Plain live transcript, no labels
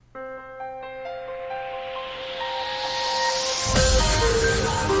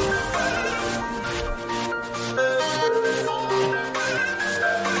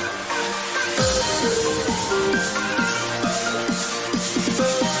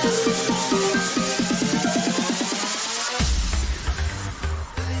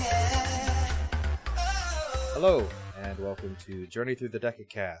Hello, and welcome to Journey Through the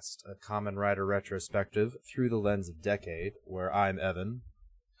Decadcast, a Kamen Rider retrospective through the lens of Decade, where I'm Evan.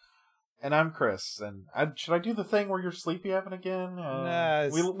 And I'm Chris. And should I do the thing where you're sleepy, Evan, again? Nah,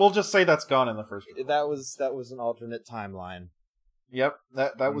 we'll just say that's gone in the first one. That was an alternate timeline. Yep,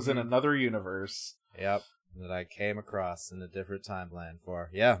 that was in another universe. Yep, that I came across in a different timeline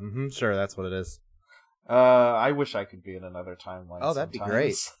for. Yeah, sure, that's what it is. I wish I could be in another timeline. Oh, that'd sometimes. be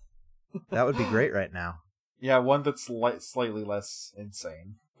great. That would be great right now. Yeah, one that's slightly less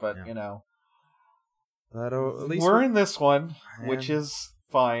insane, but Yeah. you know. But at least we're in this one, which is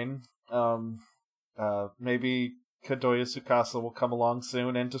fine. Maybe Kadoya Tsukasa will come along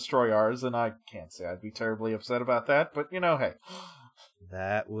soon and destroy ours, and I can't say I'd be terribly upset about that, but you know, hey.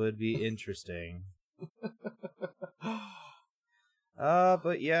 That would be interesting.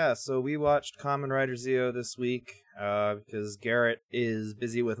 But yeah, so we watched Kamen Rider Zeo this week, because Garrett is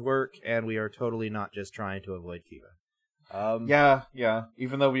busy with work, and we are totally not just trying to avoid Kiva. Yeah.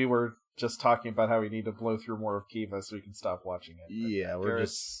 Even though we were just talking about how we need to blow through more of Kiva so we can stop watching it. Yeah, we're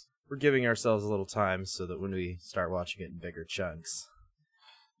giving ourselves a little time so that when we start watching it in bigger chunks.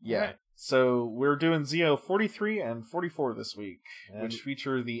 Yeah. Right. So we're doing Zeo 43 and 44 this week, which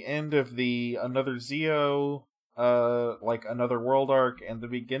feature the end of the Another Zeo, like Another World arc, and the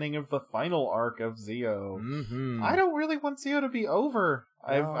beginning of the final arc of Zeo. Mm-hmm. I don't really want Zeo to be over.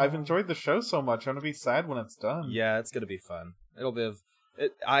 I've enjoyed the show so much. I'm gonna be sad when it's done. Yeah, it's gonna be fun. It'll be.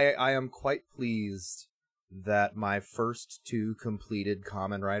 I am quite pleased that my first two completed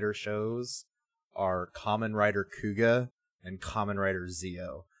Kamen Rider shows are Kamen Rider Kuga and Kamen Rider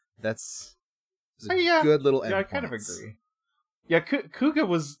Zeo. That's a good little endpoint. Yeah, I kind of agree. Yeah, Kuga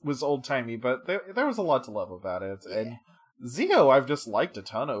was old-timey, but there was a lot to love about it. Yeah. And Zeo I've just liked a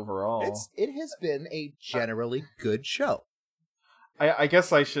ton overall. It has been a generally good show. I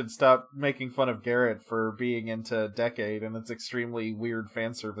guess I should stop making fun of Garrett for being into Decade and its extremely weird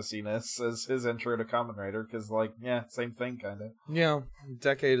fan serviciness as his intro to Kamen Rider, because, like, yeah, same thing, kind of. Yeah,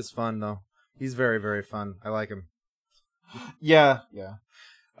 Decade is fun, though. He's very, very fun. I like him. Yeah.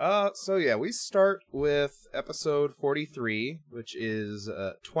 So yeah, we start with episode 43, which is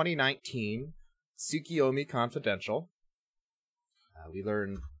 2019, Tsukiyomi Confidential. We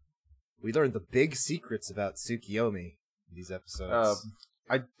learn the big secrets about Tsukiyomi in these episodes.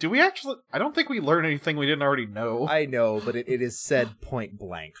 I don't think we learned anything we didn't already know. I know, but it is said point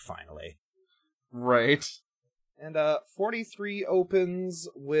blank finally. Right. And 43 opens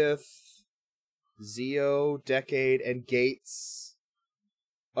with Zeo, Decade, and Gates.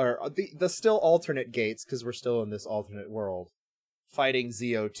 Or the still alternate Gates, because we're still in this alternate world, fighting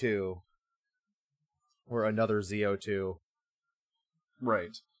Zeo 2. Or another Zeo 2.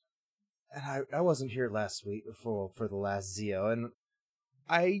 Right. And I wasn't here last week for the last Zeo, and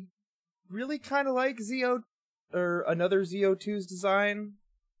I really kind of like Zeo, or another Zeo 2's design.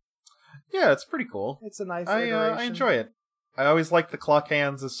 Yeah, it's pretty cool. It's a nice iteration. I enjoy it. I always like the clock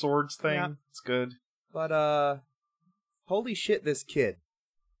hands as swords thing. Yeah. It's good. But, holy shit, this kid.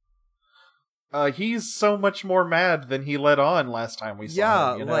 He's so much more mad than he let on last time we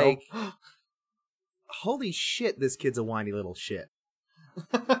saw him, you know? Like, holy shit, this kid's a whiny little shit.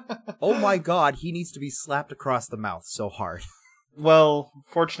 Oh my god, he needs to be slapped across the mouth so hard. Well,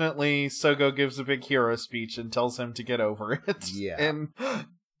 fortunately, Sogo gives a big hero speech and tells him to get over it. Yeah. In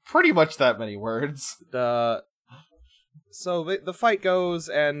pretty much that many words. So the fight goes,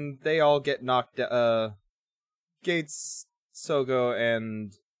 and they all get knocked Gates, Sogo,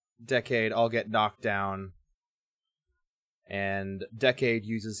 and Decade all get knocked down, and Decade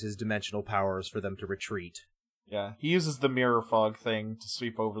uses his dimensional powers for them to retreat. Yeah, he uses the mirror fog thing to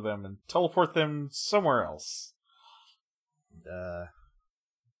sweep over them and teleport them somewhere else. I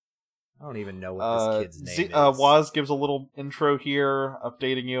don't even know what this kid's name is. Waz gives a little intro here,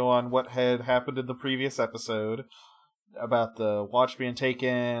 updating you on what had happened in the previous episode about the watch being taken,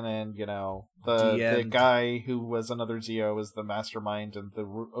 and, you know, the guy who was another Zeo is the mastermind and the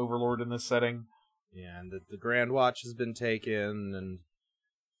overlord in this setting. Yeah, and the Grand Watch has been taken, and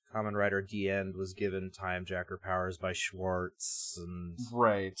Kamen Rider D-End was given Time Jacker powers by Schwartz, and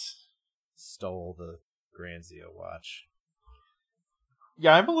right, stole the Grand Zeo Watch.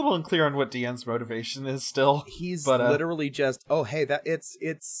 Yeah, I'm a little unclear on what D-End's motivation is still. He's literally just, oh hey,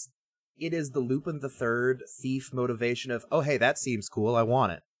 it is the Lupin the Third thief motivation of, oh hey, that seems cool, I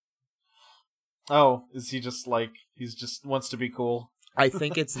want it. Oh, is he just like, he's just wants to be cool? I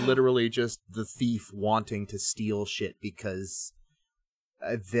think it's literally just the thief wanting to steal shit because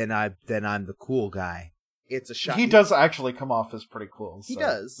then I'm the cool guy. It's a shot. He does actually come off as pretty cool. He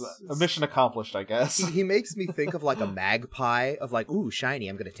does. A mission accomplished, I guess. He makes me think of like a magpie of like, ooh, shiny,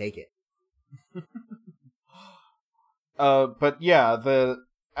 I'm gonna take it. But yeah,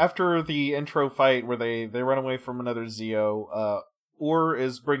 after the intro fight where they run away from another Zeo, Ur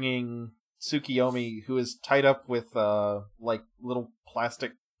is bringing Tsukiyomi, who is tied up with like little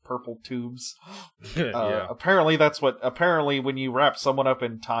plastic purple tubes. Yeah. Apparently when you wrap someone up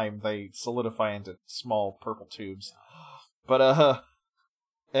in time, they solidify into small purple tubes. But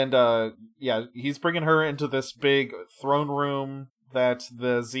yeah, he's bringing her into this big throne room that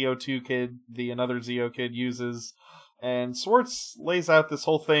the Zeo2 kid, another Zeo kid, uses. And Schwartz lays out this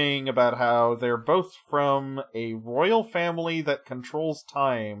whole thing about how they're both from a royal family that controls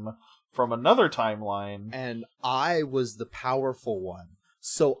time from another timeline. And I was the powerful one,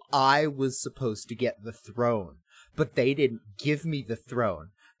 so I was supposed to get the throne. But they didn't give me the throne.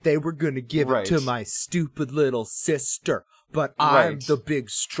 They were going to give it to my stupid little sister. But I'm the big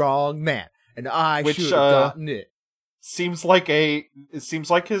strong man, and I should have gotten it. Seems like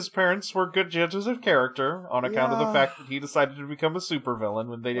his parents were good judges of character on account of the fact that he decided to become a supervillain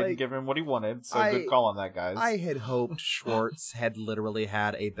when they didn't give him what he wanted. So good call on that, guys. I had hoped Schwartz had literally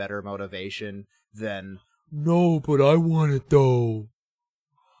had a better motivation than, no, but I want it though.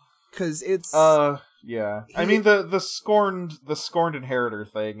 Because it's... yeah. I mean, the scorned inheritor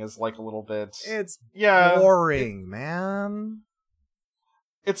thing is like a little bit... It's boring, man.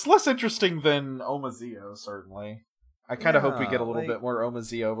 It's less interesting than Omazeo, certainly. I kind of hope we get a little bit more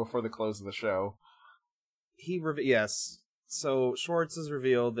Omazeo before the close of the show. Yes. So Schwartz has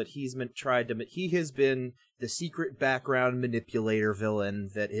revealed that he has been the secret background manipulator villain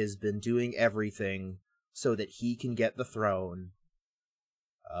that has been doing everything so that he can get the throne.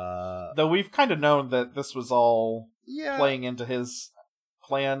 Though we've kind of known that this was all playing into his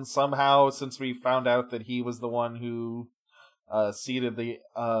plan somehow, since we found out that he was the one who seeded the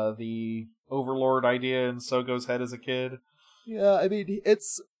Overlord idea in Sogo's head as a kid. Yeah, I mean,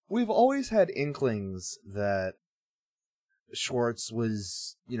 we've always had inklings that Schwartz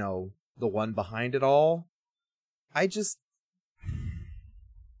was, the one behind it all. I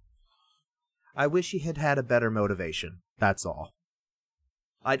wish he had had a better motivation. That's all.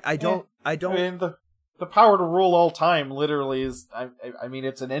 I don't. I mean, the power to rule all time literally is. I mean,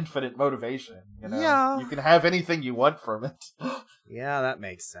 it's an infinite motivation. Yeah. You can have anything you want from it. Yeah, that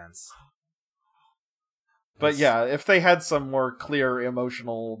makes sense. But yeah, if they had some more clear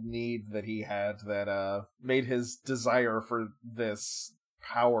emotional need that he had that made his desire for this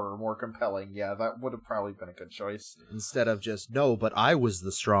power more compelling, yeah, that would have probably been a good choice. Instead of just, no, but I was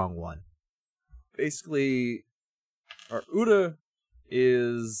the strong one. Basically, Uda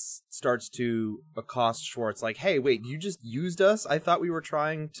starts to accost Schwartz like, hey, wait, you just used us? I thought we were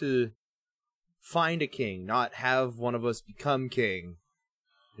trying to find a king, not have one of us become king.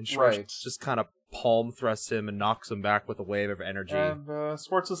 And Schwartz just kind of palm thrusts him and knocks him back with a wave of energy. And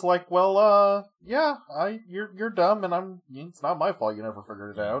Schwartz is like, well, yeah, you're dumb, and it's not my fault you never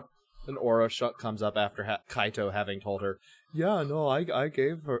figured it out. And Aura comes up after Kaito having told her, yeah, no, I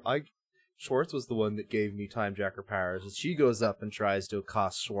gave her... Schwartz was the one that gave me Time Jacker powers. And she goes up and tries to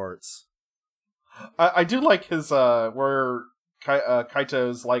accost Schwartz. I do like his, where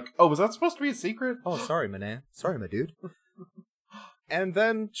Kaito's like, oh, was that supposed to be a secret? Oh, sorry, man. Sorry, my dude. And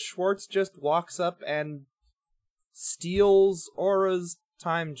then Schwartz just walks up and steals Aura's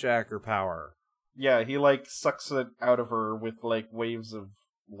Time Jacker power. Yeah, he, sucks it out of her with, waves of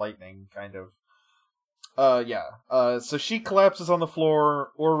lightning, kind of. So she collapses on the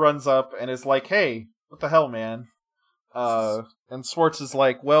floor, or runs up, and is like, hey, what the hell, man? And Schwartz is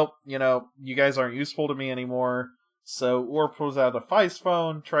like, well, you guys aren't useful to me anymore. So Ur pulls out a Feist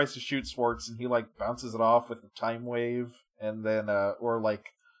phone, tries to shoot Schwartz, and he, bounces it off with a time wave, and then,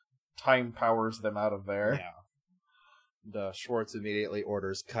 time powers them out of there. Yeah. The Schwartz immediately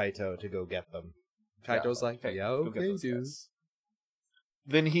orders Kaito to go get them. Kaito's like, yeah, okay, dude.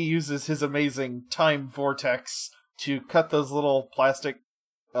 Then he uses his amazing time vortex to cut those little plastic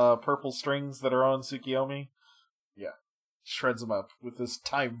purple strings that are on Tsukiyomi. Yeah. Shreds them up with this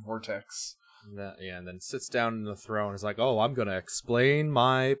time vortex. And then sits down in the throne and is like, oh, I'm going to explain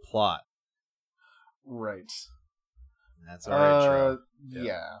my plot. Right. That's our intro.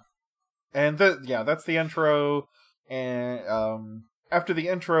 Yeah. And that's the intro. And after the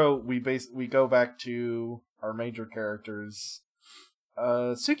intro, we go back to our major characters.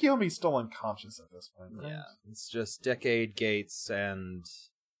 Tsukiyomi's still unconscious at this point. Right? Yeah, it's just Decade, Gates, and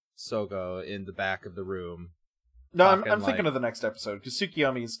Sogo in the back of the room. No, I'm thinking of the next episode, because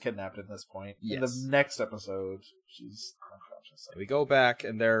Tsukiyomi's kidnapped at this point. Yes. In the next episode, she's unconscious. We go back,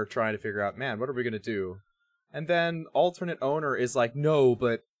 and they're trying to figure out, man, what are we going to do? And then alternate owner is like, no,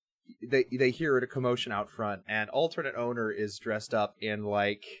 but they hear a commotion out front, and alternate owner is dressed up in,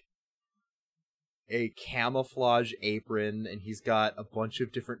 a camouflage apron, and he's got a bunch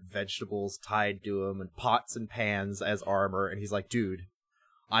of different vegetables tied to him and pots and pans as armor, and he's like, dude,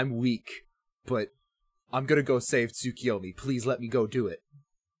 I'm weak, but I'm gonna go save Tsukiyomi. Please let me go do it.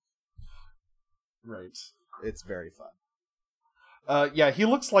 Right. It's very fun. Yeah, he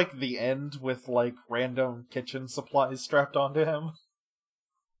looks like the End with, like, random kitchen supplies strapped onto him.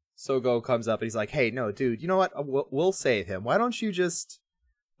 Sogo comes up and he's like, hey, no, dude, you know what? We'll save him. Why don't you just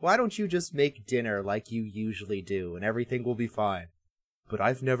make dinner like you usually do, and everything will be fine? But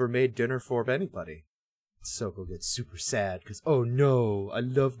I've never made dinner for anybody. Sogo gets super sad, because, oh no, I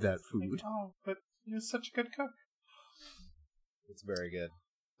love that food. Oh, but you're such a good cook. It's very good.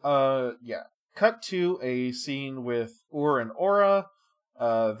 Yeah. Cut to a scene with and Aura.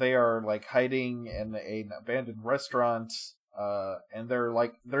 They are, like, hiding in an abandoned restaurant, and they're,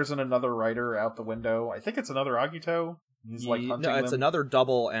 like, there's another rider out the window. I think it's another Agito. He's, like, hunting them. It's another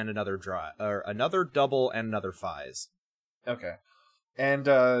double and another another double and another Fies. Okay. And,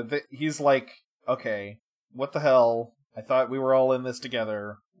 he's like, okay, what the hell? I thought we were all in this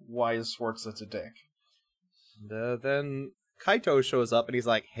together. Why is Schwartz such a dick? Then Kaito shows up and he's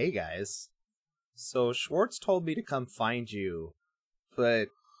like, hey guys, so Schwartz told me to come find you, but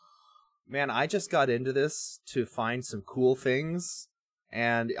man, I just got into this to find some cool things,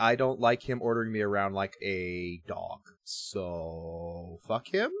 and I don't like him ordering me around like a dog, so fuck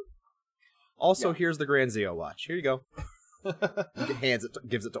him. Also, Here's the Grand Zio watch. Here you go.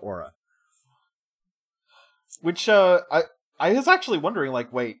 Gives it to Aura. Which, I was actually wondering,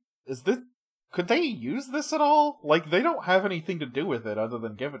 like, wait, could they use this at all? Like, they don't have anything to do with it other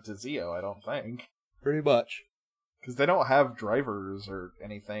than give it to Zio, I don't think. Pretty much. Because they don't have drivers or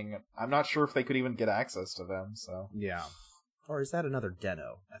anything. I'm not sure if they could even get access to them, so. Yeah. Or is that another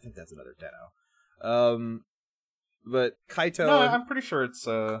Den-O? I think that's another Den-O. But Kaito... No, I'm pretty sure it's,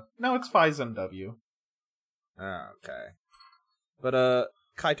 no, it's Fies and W. Okay. But,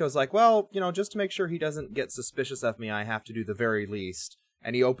 Kaito's like, well, just to make sure he doesn't get suspicious of me, I have to do the very least.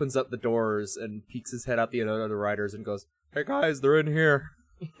 And he opens up the doors and peeks his head out the other riders and goes, hey guys, they're in here.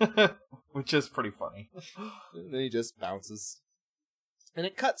 Which is pretty funny. And then he just bounces. And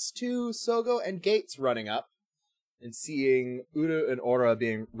it cuts to Sogo and Gates running up and seeing Uru and Aura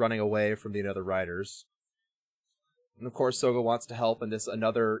running away from the other riders. And of course Sogo wants to help, and this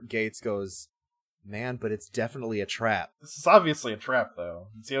another Gates goes, man, but it's definitely a trap. This is obviously a trap, though.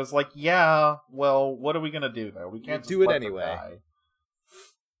 And Zio's like, yeah, well, what are we gonna do, though? We can't just do it let anyway. them die.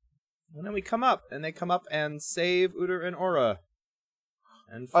 And then they come up and save Uru and Aura.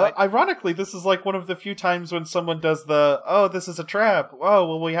 And ironically, this is like one of the few times when someone does the, oh, this is a trap, oh,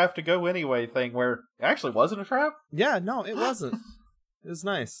 well, we have to go anyway thing, where it actually wasn't a trap? Yeah, no, it wasn't. It was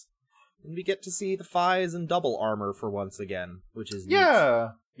nice. And we get to see the Fies in double armor for once again, which is neat.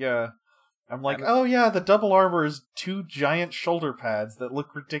 Yeah. I'm like, oh yeah, the double armor is 2 giant shoulder pads that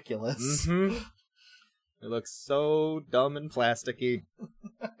look ridiculous. Mm-hmm. It looks so dumb and plasticky.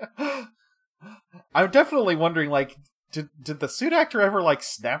 I'm definitely wondering, like, did the suit actor ever, like,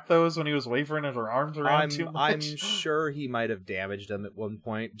 snap those when he was waving his arms around too much? I'm sure he might have damaged them at one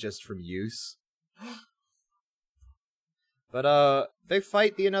point just from use. But, they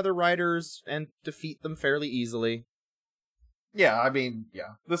fight the other riders and defeat them fairly easily. Yeah, I mean,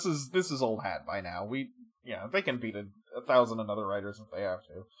 yeah. This is old hat by now. They can beat 1,000 another riders if they have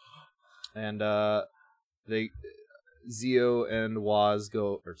to. And, Zio and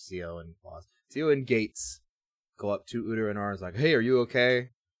Gates go up to Uru and Aura and is like, hey, are you okay?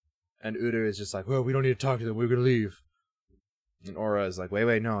 And Uru is just like, well, we don't need to talk to them, we're gonna leave. And Aura is like,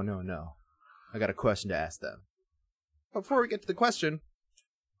 wait, no. I got a question to ask them. Before we get to the question,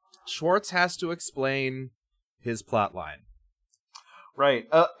 Schwartz has to explain his plotline. Right.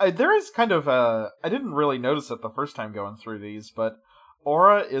 There is kind of I didn't really notice it the first time going through these, but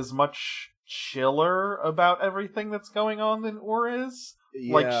Aura is much chiller about everything that's going on than Aura is.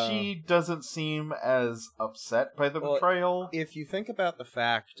 Yeah. Like, she doesn't seem as upset by the betrayal. If you think about the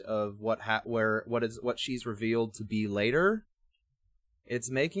fact of what she's revealed to be later, it's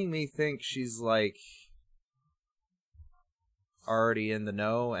making me think she's, like, already in the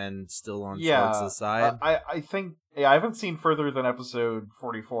know and still on Schwartz's side. I think, I haven't seen further than episode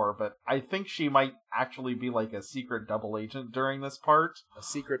 44, but I think she might actually be like a secret double agent during this part. A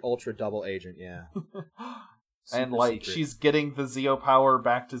secret ultra double agent, yeah. And like, secret. She's getting the Zio power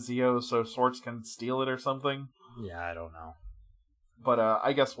back to Zio so Schwartz can steal it or something. Yeah, I don't know. But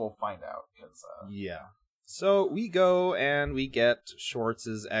I guess we'll find out. Yeah. So we go and we get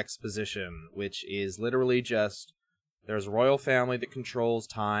Schwartz's exposition, which is literally just, there's a royal family that controls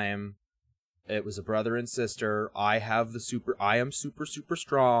time. It was a brother and sister. I am super, super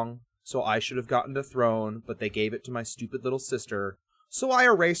strong. so I should have gotten the throne, but they gave it to my stupid little sister, so I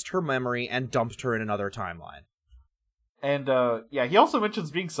erased her memory and dumped her in another timeline. And, he also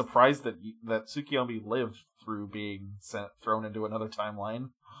mentions being surprised that Tsukiyomi lived through being thrown into another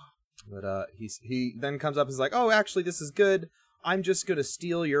timeline. But, he then comes up and is like, oh, actually, this is good. I'm just gonna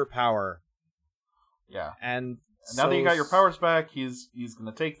steal your power. Yeah. And now that you got your powers back, he's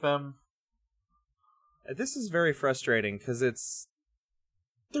gonna take them. This is very frustrating, because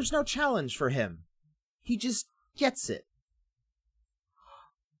there's no challenge for him. He just gets it.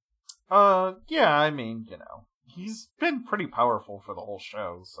 Yeah, I mean, he's been pretty powerful for the whole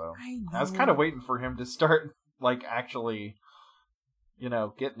show, so I was kind of waiting for him to start, actually,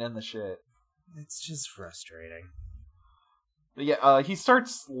 getting in the shit. It's just frustrating. But yeah, he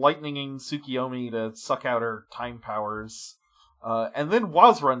starts lightninging Tsukiyomi to suck out her time powers, and then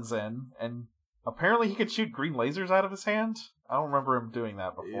Woz runs in, and apparently he could shoot green lasers out of his hand. I don't remember him doing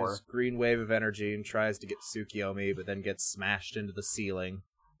that before. Green wave of energy and tries to get Tsukiyomi, but then gets smashed into the ceiling.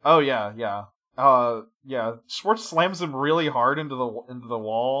 Oh yeah. Schwartz slams him really hard into the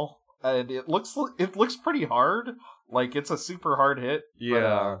wall, and it looks pretty hard. Like it's a super hard hit. Yeah.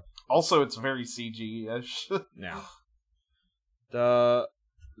 But, also, it's very CG-ish. Yeah.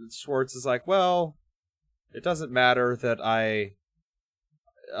 Schwartz is like, well, it doesn't matter that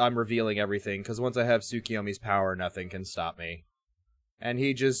I'm revealing everything, because once I have Tsukiyomi's power, nothing can stop me. And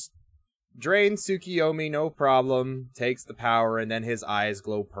he just drains Tsukiyomi, no problem, takes the power, and then his eyes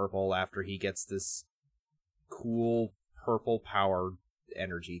glow purple after he gets this cool purple power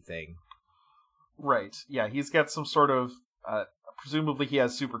energy thing. Right, yeah, he's got some sort of, presumably he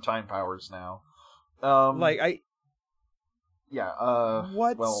has super time powers now.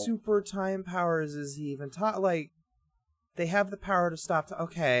 Super time powers is he even taught? They have the power to stop.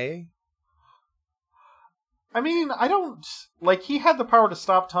 Okay. I mean, he had the power to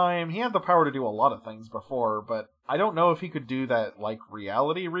stop time. He had the power to do a lot of things before, but I don't know if he could do that,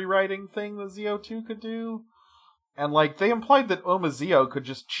 reality rewriting thing that Zeo2 could do. And, they implied that Omazeo could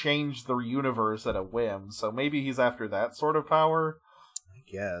just change the universe at a whim, so maybe he's after that sort of power. I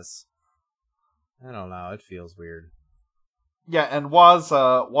guess. I don't know, it feels weird. Yeah, and Woz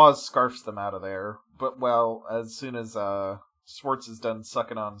scarfs them out of there. But, as soon as Schwartz is done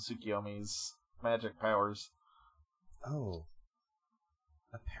sucking on Tsukiyomi's magic powers. Oh.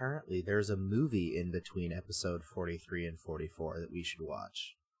 Apparently there's a movie in between episode 43 and 44 that we should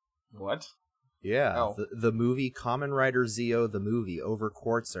watch. What? Yeah, oh. the movie Kamen Rider Zeo the Movie Over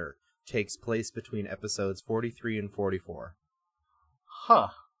Quartzer takes place between episodes 43 and 44. Huh.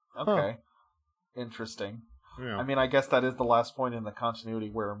 Okay. Interesting. Yeah. I mean, I guess that is the last point in the continuity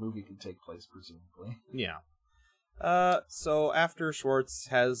where a movie can take place, presumably. Yeah. So after Schwartz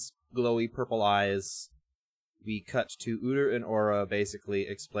has glowy purple eyes, we cut to Uder and Aura basically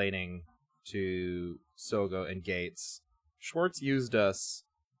explaining to Sogo and Gates, Schwartz used us.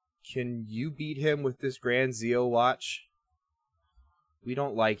 Can you beat him with this Grand Zeo watch? We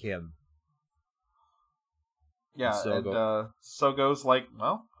don't like him. Yeah, and Sogo's like,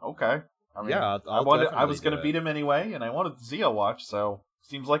 well, okay. I mean, yeah, I was going to beat him anyway, and I wanted the Zeo watch, so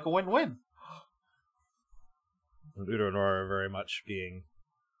seems like a win-win. And Udo and Aura are very much being,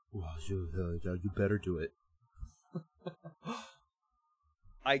 well, you better do it.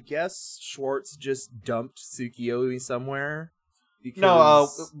 I guess Schwartz just dumped Tsukiyomi somewhere.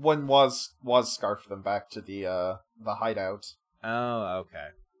 Because... No, one was scarfed them back to the hideout. Oh, okay.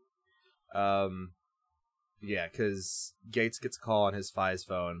 Yeah, because Gates gets a call on his Fi's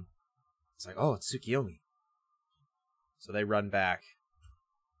phone. It's like, oh, it's Tsukiyomi. So they run back.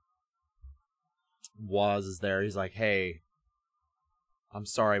 Woz is there. He's like, hey, I'm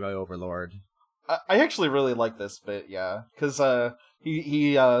sorry, my overlord. I actually really like this bit, yeah. Because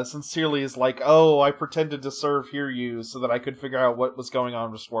he sincerely is like, oh, I pretended to serve Hiryu so that I could figure out what was going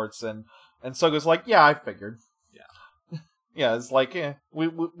on with Schwartz. And Sogo's like, yeah, I figured. Yeah. Yeah, it's like,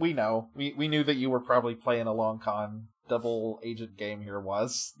 we know. We knew that you were probably playing a long con double agent game here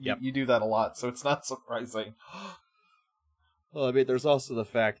was. Yep. You do that a lot, so it's not surprising. Well, I mean, there's also the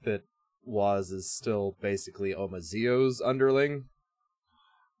fact that Woz is still basically Omazeo's underling.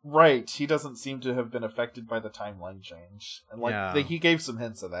 Right, he doesn't seem to have been affected by the timeline change. And he gave some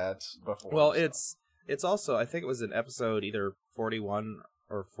hints of that before. Well, so. It's also, I think it was in episode either 41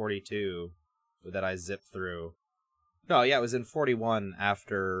 or 42 that I zipped through. No, yeah, it was in 41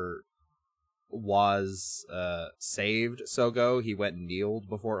 after Woz saved Sogo. He went and kneeled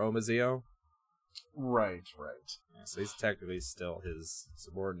before Omazeo. Right. Yeah, so he's technically still his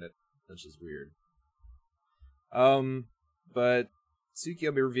subordinate, which is weird. But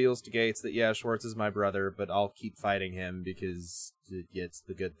Tsukiyomi reveals to Gates that, yeah, Schwartz is my brother, but I'll keep fighting him because it's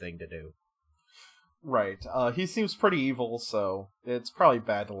the good thing to do. Right. He seems pretty evil, so it's probably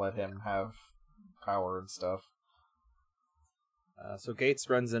bad to let him have power and stuff. So Gates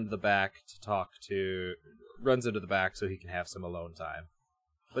runs into the back so he can have some alone time.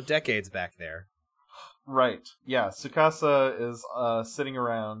 But Decade's back there. Right. Yeah, Tsukasa is sitting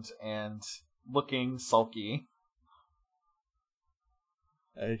around and looking sulky.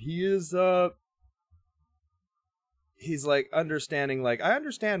 And he is, he's, like, understanding, like, I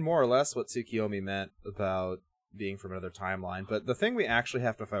understand more or less what Tsukiyomi meant about being from another timeline, but the thing we actually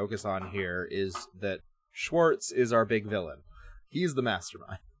have to focus on here is that Schwartz is our big villain. He's the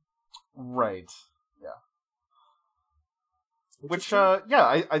mastermind. Right. Yeah. Which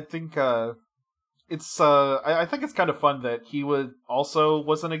I think, it's, I think it's kind of fun that he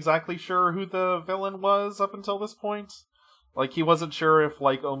wasn't exactly sure who the villain was up until this point. Like, he wasn't sure if,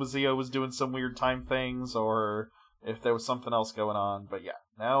 like, Omazeo was doing some weird time things, or if there was something else going on. But yeah,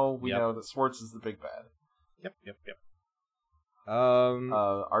 now we know that Schwartz is the big bad. Yep.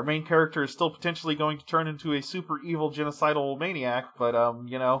 Our main character is still potentially going to turn into a super evil genocidal maniac, but,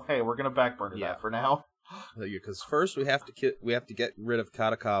 hey, we're gonna backburner that for now. Because first we have to get rid of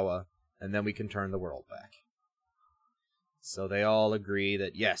Katakawa, and then we can turn the world back. So they all agree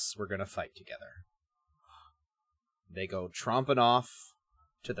that, yes, we're gonna fight together. They go tromping off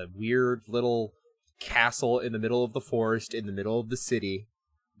to the weird little castle in the middle of the forest, in the middle of the city,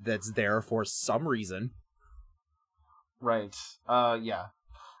 that's there for some reason. Right. Yeah.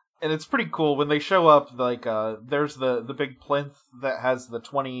 And it's pretty cool when they show up, like, there's the big plinth that has the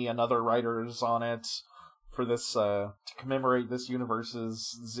 20 and other writers on it for this, to commemorate this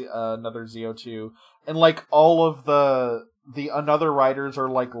universe's another ZO2. And, like, all of the another writers are,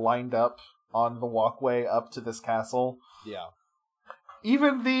 like, lined up on the walkway up to this castle. Yeah.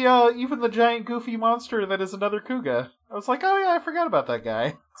 Even the giant goofy monster that is another Kuga. I was like, oh yeah, I forgot about that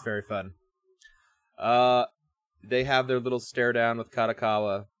guy. It's very fun. They have their little stare down with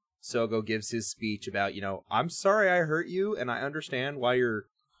Katakawa. Sogo gives his speech about, I'm sorry I hurt you, and I understand why you're,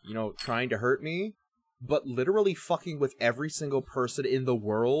 trying to hurt me, but literally fucking with every single person in the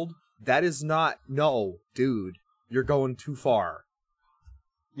world, that is not, no, dude, you're going too far.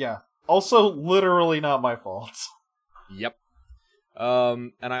 Yeah. Also, literally not my fault. Yep.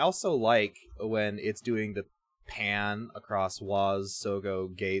 And I also like when it's doing the pan across Waz,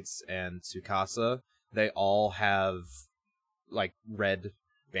 Sogo, Gates, and Tsukasa. They all have, like, red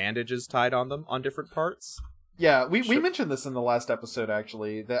bandages tied on them on different parts. Yeah, we mentioned this in the last episode,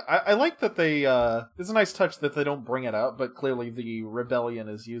 actually. That I like that they, it's a nice touch that they don't bring it up, but clearly the rebellion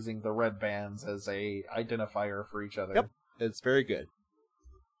is using the red bands as a identifier for each other. Yep, it's very good.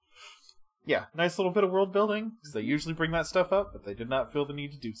 Yeah, nice little bit of world building, because they usually bring that stuff up, but they did not feel the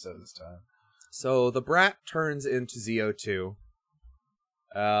need to do so this time. So the Brat turns into ZO2,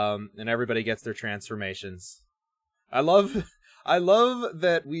 and everybody gets their transformations. I love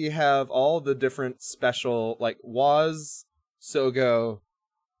that we have all the different special, like, Waz, Sogo,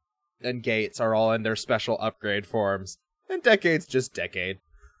 and Gates are all in their special upgrade forms, and Decade's just Decade.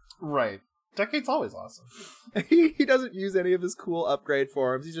 Right. Decade's always awesome. He doesn't use any of his cool upgrade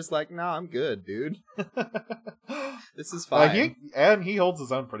forms. He's just like, nah, I'm good, dude. This is fine. He holds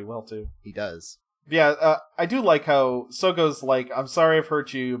his own pretty well, too. He does. Yeah, I do like how Sogo's like, I'm sorry I've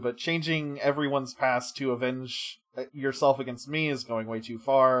hurt you, but changing everyone's past to avenge yourself against me is going way too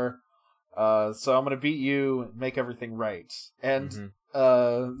far. So I'm gonna beat you and make everything right. And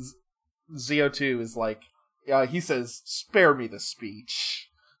ZO2 is like, he says, spare me the speech.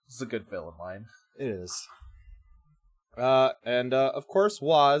 It's a good villain line. It is. And of course,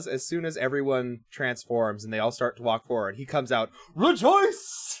 Waz, as soon as everyone transforms and they all start to walk forward, he comes out,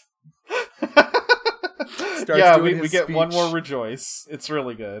 rejoice! We get one more rejoice. It's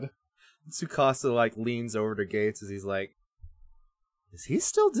really good. Tsukasa, like, leans over to Gates as he's like, is he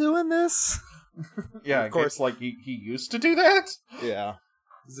still doing this? Yeah, of course, like, he used to do that? Yeah.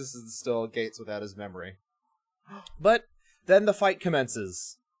 This is still Gates without his memory. But then the fight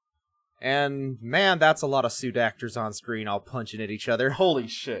commences. And, man, that's a lot of suit actors on screen all punching at each other. Holy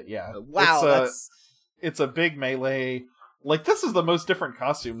shit, yeah. Wow, it's a big melee. Like, this is the most different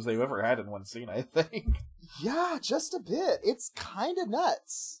costumes they've ever had in one scene, I think. Yeah, just a bit. It's kind of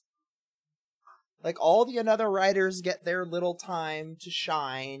nuts. Like, all the other writers get their little time to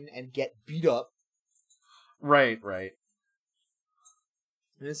shine and get beat up. Right.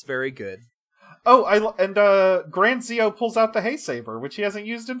 It's very good. Oh, Grand Zeo pulls out the Hay Saber, which he hasn't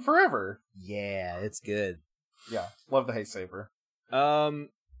used in forever. Yeah, it's good. Yeah, love the Hay Saber.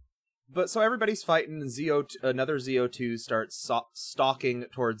 But so everybody's fighting, and another Zeo2 starts stalking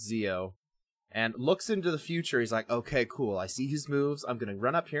towards Zeo, and looks into the future. He's like, okay, cool, I see his moves, I'm gonna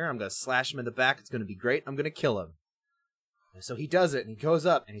run up here, I'm gonna slash him in the back, it's gonna be great, I'm gonna kill him. And so he does it, and he goes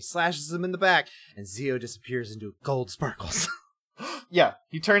up, and he slashes him in the back, and Zeo disappears into gold sparkles. Yeah,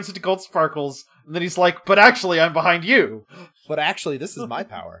 he turns into gold sparkles, and then he's like, but actually, I'm behind you. But actually, this is my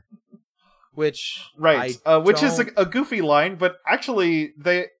power. Which which is a goofy line, but actually,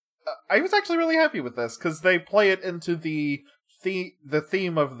 I was actually really happy with this, because they play it into the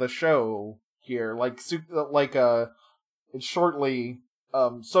theme of the show here. Shortly,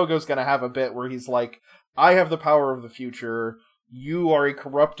 Sogo's gonna have a bit where he's like, I have the power of the future, you are a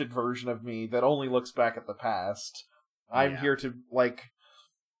corrupted version of me that only looks back at the past. I'm here to,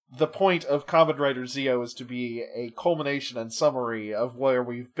 the point of Kamen Rider Zeo is to be a culmination and summary of where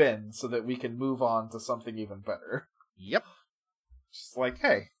we've been, so that we can move on to something even better. Yep. Just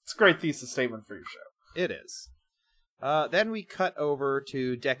hey, it's a great thesis statement for your show. It is. Then we cut over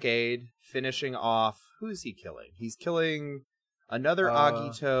to Decade, finishing off... Who is he killing? He's killing another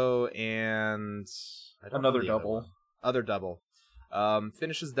Agito and... Another double. Other double.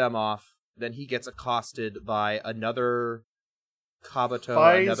 Finishes them off. Then he gets accosted by another Kabuto,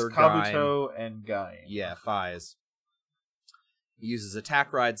 Faiz, another Kabuto, and Gaim. Yeah, Faiz. He uses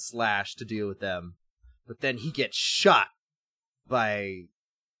Attack Ride Slash to deal with them. But then he gets shot by...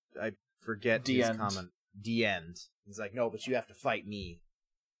 I forget his comment. D-End. He's like, no, but you have to fight me.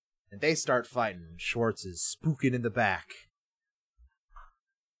 And they start fighting. Schwartz is spooking in the back.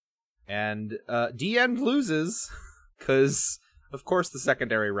 And D-End loses, because, of course, the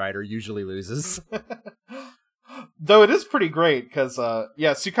secondary rider usually loses. Though it is pretty great, because,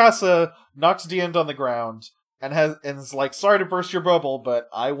 Tsukasa knocks D-End on the ground, and is like, sorry to burst your bubble, but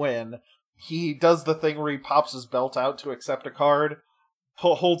I win. He does the thing where he pops his belt out to accept a card,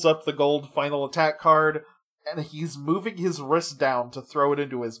 holds up the gold final attack card, and he's moving his wrist down to throw it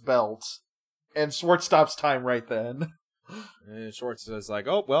into his belt. And Schwartz stops time right then. And Schwartz is like,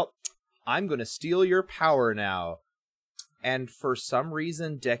 oh, well, I'm going to steal your power now. And for some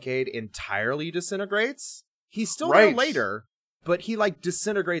reason, Decade entirely disintegrates. He's still there later, but he,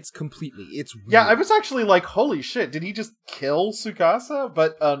 disintegrates completely. It's weird. Yeah, I was actually like, holy shit, did he just kill Tsukasa?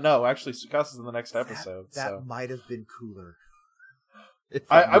 But, no, actually, Tsukasa's in the next episode. That might have been cooler.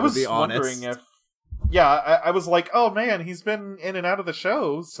 I was wondering if... Yeah, I was like, oh man, he's been in and out of the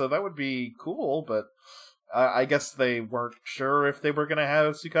show, so that would be cool, but I guess they weren't sure if they were going to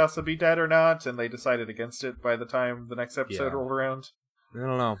have Tsukasa be dead or not, and they decided against it by the time the next episode rolled around. I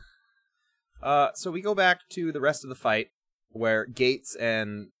don't know. So we go back to the rest of the fight, where Gates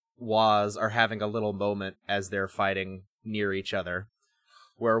and Waz are having a little moment as they're fighting near each other,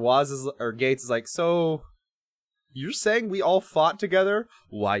 where Gates is like, so... You're saying we all fought together?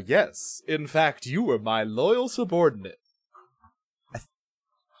 Why, yes. In fact, you were my loyal subordinate.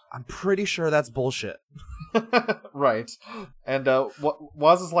 I'm pretty sure that's bullshit. Right. And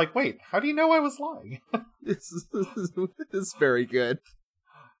Waz is like, wait, how do you know I was lying? This is very good.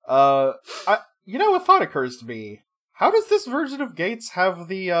 A thought occurs to me. How does this version of Gates have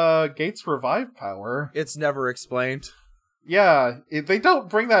the Gates revive power? It's never explained. Yeah, they don't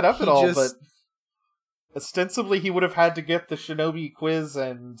bring that up at all, but... Ostensibly, he would have had to get the Shinobi quiz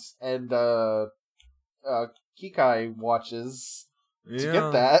and Kikai watches to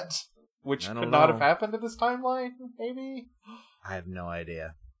get that, which could not have happened in this timeline, maybe? I have no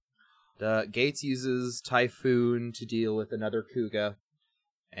idea. Gates uses Typhoon to deal with another Kuga,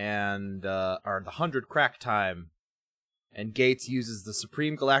 and the 100 crack time. And Gates uses the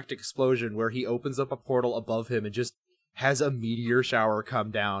Supreme Galactic Explosion, where he opens up a portal above him and just has a meteor shower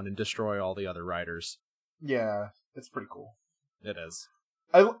come down and destroy all the other riders. Yeah, it's pretty cool. It is.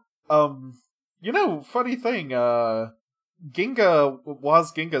 Funny thing,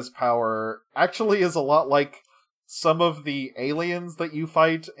 Ginga's power actually is a lot like some of the aliens that you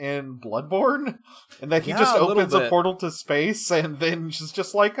fight in Bloodborne, and that he just opens a portal to space, and then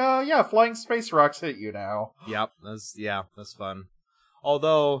just like, flying space rocks hit you now. Yep, that's fun.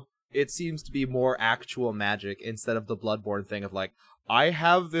 Although, it seems to be more actual magic instead of the Bloodborne thing of like, I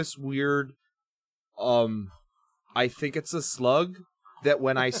have this weird... I think it's a slug that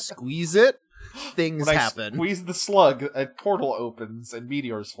when I squeeze it, things happen. Squeeze the slug, a portal opens and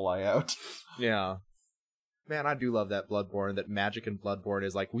meteors fly out. Yeah. Man, I do love that Bloodborne, that magic in Bloodborne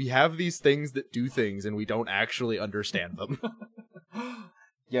is like, we have these things that do things and we don't actually understand them.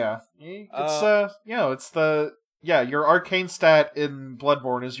 Yeah. It's your arcane stat in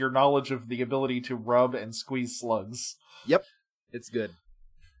Bloodborne is your knowledge of the ability to rub and squeeze slugs. Yep. It's good.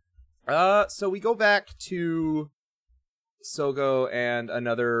 So we go back to Sogo and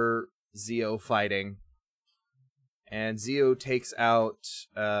another Zeo fighting. And Zeo takes out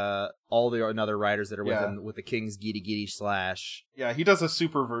all the other riders that are with him with the King's Giri Giri Slash. Yeah, he does a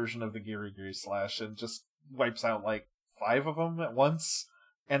super version of the Giri Giri Slash and just wipes out like 5 of them at once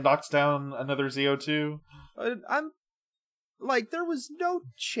and knocks down another Zeo too. I'm like, there was no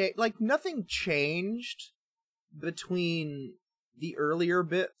change, like nothing changed between the earlier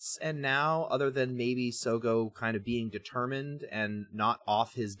bits and now, other than maybe Sogo kind of being determined and not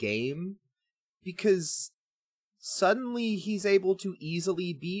off his game, because suddenly he's able to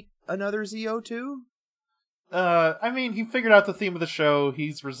easily beat another Zeo too? I mean, he figured out the theme of the show,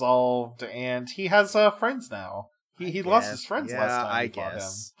 he's resolved, and he has friends now. He lost his friends last time he fought him.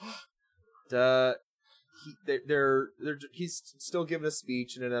 He's still giving a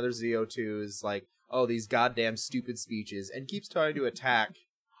speech, and another Zeo too is like, oh, these goddamn stupid speeches, and keeps trying to attack.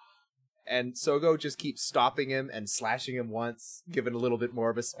 And Sogo just keeps stopping him and slashing him once, giving a little bit more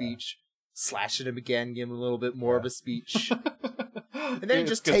of a speech. Slashing him again, giving him a little bit more of a speech. And then he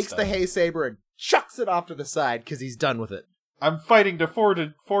just takes the Hay Saber and chucks it off to the side because he's done with it. I'm fighting to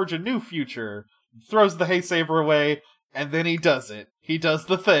forge a new future. Throws the Hay Saber away, and then he does it. He does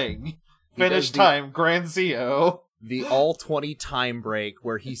the thing. Finish time, Grand Zeo. The all 20 time break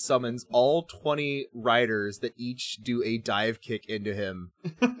where he summons all 20 riders that each do a dive kick into him.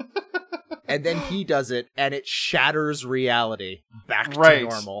 And then he does it, and it shatters reality back to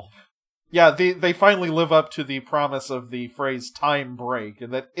normal. Yeah, they finally live up to the promise of the phrase time break,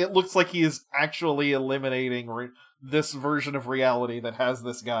 and that it looks like he is actually eliminating this version of reality that has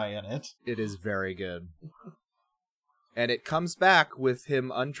this guy in it. It is very good. And it comes back with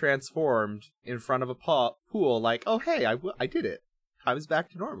him untransformed in front of a pool, like, oh hey, I did it. I was back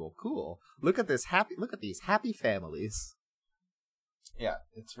to normal. Cool. Look at these happy families. Yeah,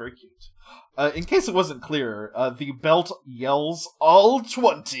 it's very cute. In case it wasn't clear, the belt yells all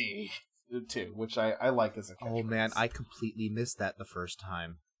 20 too, which I like as a catchphrase. Oh man, I completely missed that the first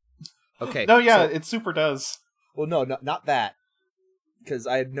time. Okay. No, yeah, it super does. Well, no, not that, because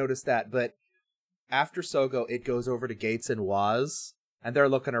I had noticed that, but after Sogo, it goes over to Gates and Waz, and they're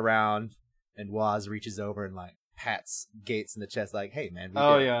looking around, and Waz reaches over and like pats Gates in the chest, like, "Hey, man, we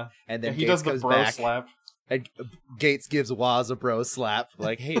did it." Yeah." And then he Gates does the goes bro back, slap, and Gates gives Waz a bro slap,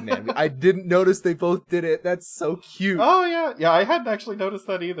 like, "Hey, man, I didn't notice they both did it. That's so cute." Oh yeah, I hadn't actually noticed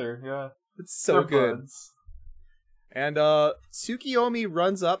that either. Yeah, it's so good. Buds. And Tsukiyomi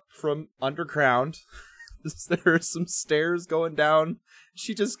runs up from underground. There are some stairs going down.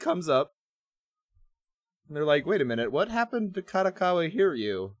 She just comes up. And they're like, wait a minute, what happened to Karakawa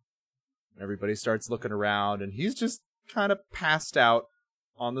Hiryu? Everybody starts looking around, and he's just kind of passed out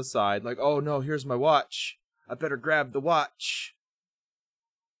on the side, like, oh no, here's my watch. I better grab the watch.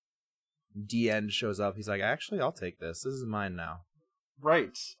 D-End shows up. He's like, actually, I'll take this. This is mine now.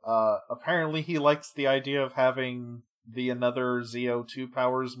 Right. Apparently he likes the idea of having the another Zeo 2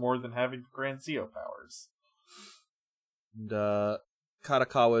 powers more than having Grand Zeo powers. And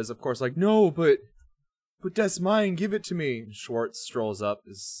Karakawa is, of course, like, no, but that's mine, give it to me. And Schwartz strolls up,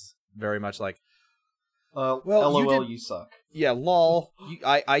 is very much like, well, LOL, you suck. Yeah, lol,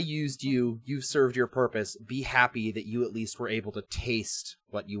 I used you, you've served your purpose, be happy that you at least were able to taste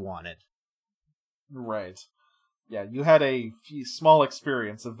what you wanted. Right. Yeah, you had a small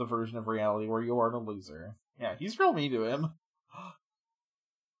experience of the version of reality where you aren't a loser. Yeah, he's real mean to him.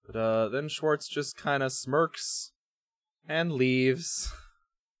 But then Schwartz just kind of smirks and leaves,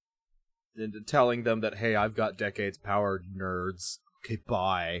 telling them that, hey, I've got Decade's power, nerds. Okay,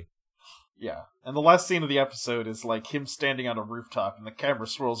 bye. Yeah, and the last scene of the episode is like him standing on a rooftop, and the camera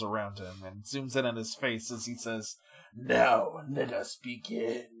swirls around him and zooms in on his face as he says, "Now let us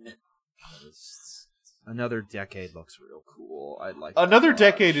begin." Another Decade looks real cool. I'd like Another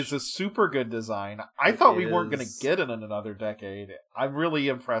Decade is a super good design. I thought we weren't going to get it in Another Decade. I'm really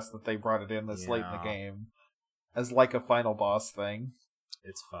impressed that they brought it in this late in the game as like a final boss thing.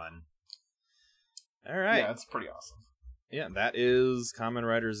 It's fun. All right. Yeah, it's pretty awesome. Yeah, that is Kamen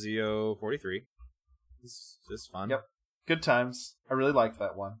Rider Zeo 43. It's just fun. Yep. Good times. I really liked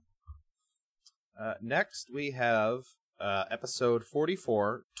that one. Next, we have episode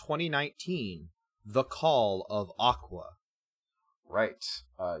 44, 2019, The Call of Aqua. Right.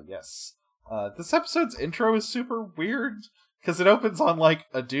 Yes. This episode's intro is super weird, because it opens on, like,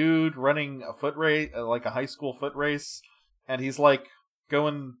 a dude running a foot race, like a high school foot race, and he's, like,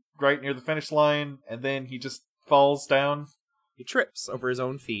 going right near the finish line, and then he just falls down. He trips over his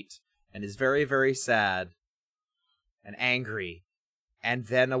own feet, and is very, very sad, and angry, and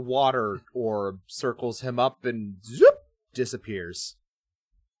then a water orb circles him up and zoop, disappears.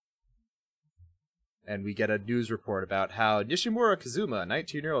 And we get a news report about how Nishimura Kazuma, a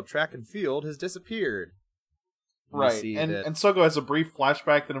 19-year-old track and field, has disappeared. Right, and Sogo has a brief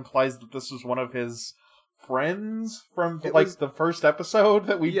flashback that implies that this was one of his friends from the first episode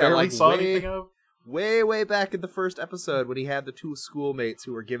that we barely saw anything of. Way back in the first episode when he had the two schoolmates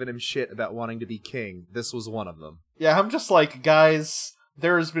who were giving him shit about wanting to be king. This was one of them. Yeah, I'm just like, guys,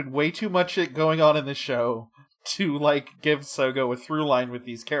 there has been way too much shit going on in this show to, give Sogo a through line with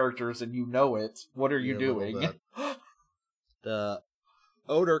these characters, and you know it. What are you doing? The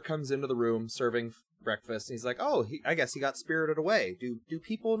owner comes into the room serving breakfast, and he's like, "Oh, I guess he got spirited away. Do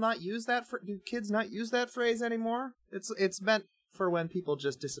people not use that? Do kids not use that phrase anymore? It's meant for when people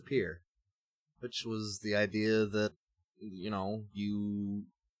just disappear." Which was the idea that, you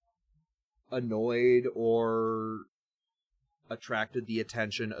annoyed or attracted the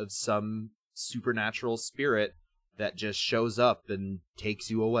attention of some supernatural spirit that just shows up and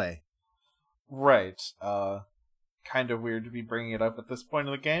takes you away. Right. Kind of weird to be bringing it up at this point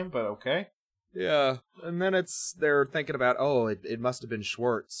in the game, but okay. Yeah, and then they're thinking about, it must have been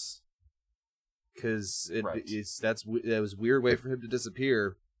Schwartz. Because that was a weird way for him to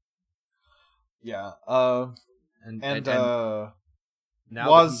disappear. Yeah, and now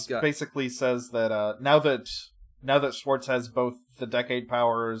Woz basically says that now that Schwartz has both the Decade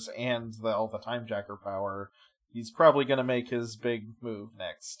powers and all the Time Jacker power, he's probably going to make his big move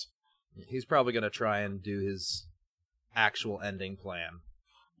next. He's probably going to try and do his actual ending plan.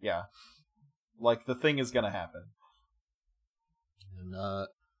 Yeah, the thing is going to happen. And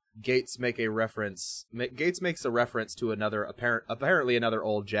Gates makes a reference to apparently another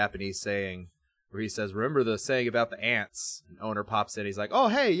old Japanese saying, where he says, "Remember the saying about the ants?" And owner pops in. He's like, "Oh,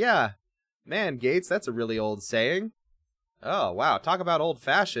 hey, yeah. Man, Gates, that's a really old saying. Oh, wow. Talk about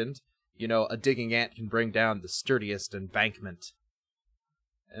old-fashioned. A digging ant can bring down the sturdiest embankment."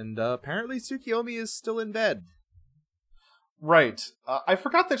 And apparently Tsukiyomi is still in bed. Right. I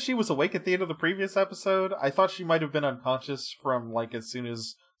forgot that she was awake at the end of the previous episode. I thought she might have been unconscious from, as soon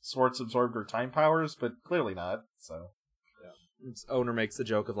as Schwartz absorbed her time powers, but clearly not, so... Its owner makes the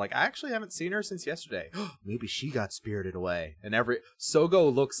joke of I actually haven't seen her since yesterday. Maybe she got spirited away. And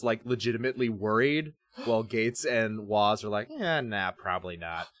Sogo looks legitimately worried, while Gates and Woz are like, nah, probably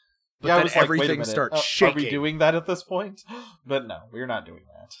not. But then everything starts shaking. Are we doing that at this point? But no, we're not doing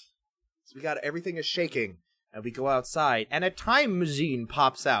that. So everything is shaking, and we go outside, and a time machine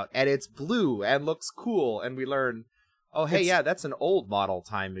pops out, and it's blue and looks cool, and we learn, that's an old model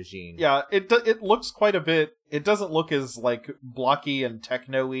time machine. Yeah, it looks quite a bit. It doesn't look as blocky and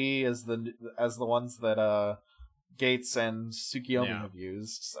techno-y as the ones that Gates and Tsukiyomi have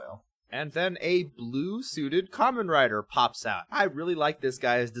used. So, and then a blue-suited Kamen Rider pops out. I really like this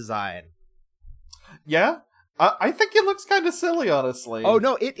guy's design. Yeah, I think it looks kind of silly, honestly. Oh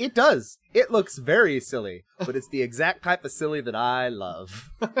no, it does. It looks very silly, but it's the exact type of silly that I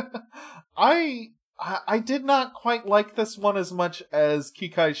love. I did not quite like this one as much as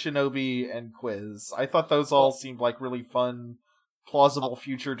Kikai Shinobi and Quiz. I thought those all seemed like really fun, plausible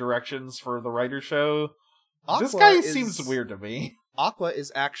future directions for the writer show. This guy seems weird to me. Aqua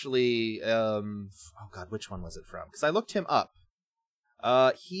is actually, which one was it from? Because I looked him up.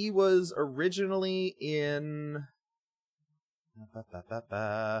 He was originally in...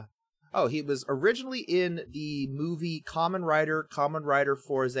 he was originally in the movie Kamen Rider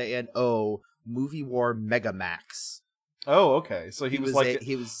Fourze and O, Movie War Megamax. Oh, okay. So he was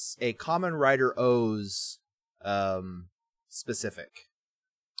he was a Kamen Rider O's specific.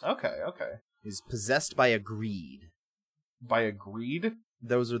 Okay. He's possessed by a greed. By a greed?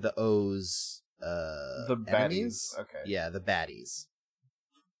 Those are the O's the baddies. Enemies? Okay. Yeah, the baddies.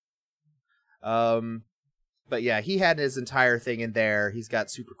 But yeah, he had his entire thing in there. He's got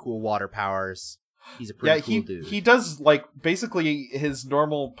super cool water powers. He's a pretty cool dude. He does, basically his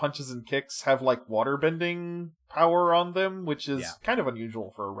normal punches and kicks have, water bending power on them, which is kind of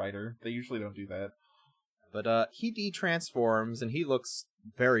unusual for a writer. They usually don't do that. But he de-transforms, and he looks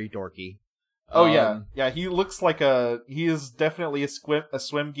very dorky. Oh, yeah. Yeah, he looks he is definitely a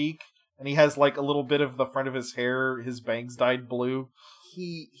swim geek, and he has, a little bit of the front of his hair, his bangs dyed blue.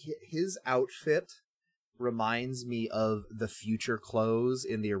 His outfit reminds me of the future clothes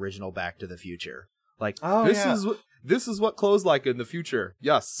in the original Back to the Future. This is what clothes like in the future.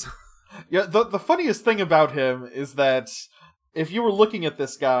 Yes. Yeah, the funniest thing about him is that if you were looking at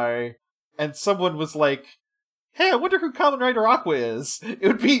this guy and someone was like, "Hey, I wonder who Kamen Rider Aqua is," it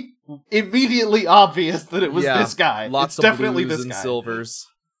would be immediately obvious that it was this guy. Lots of definitely blues and silvers.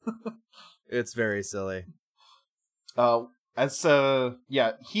 It's very silly.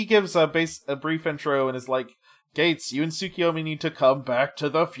 he gives a brief intro and is like, Gates, you and Tsukiyomi need to come back to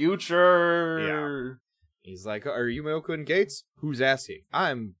the future. Yeah. He's like, are you Yumeko and Gates? Who's asking?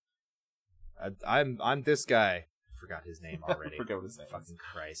 I'm this guy. Forgot his name already. Forgot what his name Fucking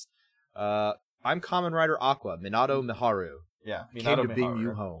Christ. I'm Kamen Rider Aqua, Minato Miharu. Yeah, Minato came to bring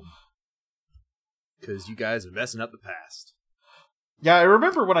you home. Because you guys are messing up the past. Yeah, I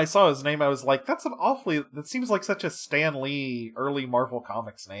remember when I saw his name, I was like, that seems like such a Stan Lee early Marvel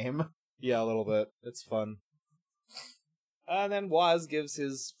Comics name. Yeah, a little bit. It's fun. And then Waz gives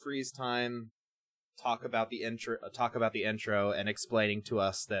his freeze time, talk about the intro, and explaining to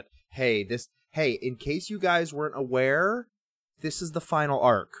us that, hey, in case you guys weren't aware, this is the final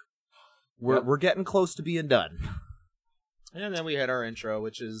arc. We're getting close to being done. And then we had our intro,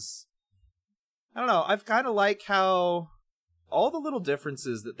 which is, I don't know, I've kind of like how all the little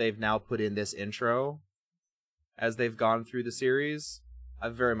differences that they've now put in this intro as they've gone through the series,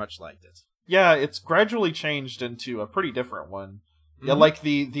 I've very much liked it. Yeah, it's gradually changed into a pretty different one. Mm-hmm. Yeah, like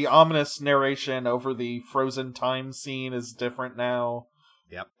the ominous narration over the frozen time scene is different now.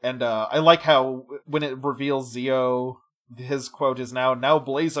 Yep. And I like how when it reveals Zio, his quote is now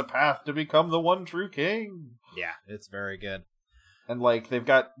blaze a path to become the one true king. Yeah, it's very good. And like they've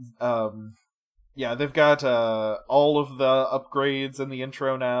got all of the upgrades in the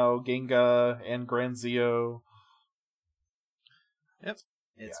intro now, Genga and Grand Zio. Yep.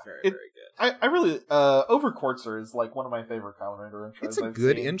 It's very good. I really Overquartzer is like one of my favorite Kamen Rider intros. It's a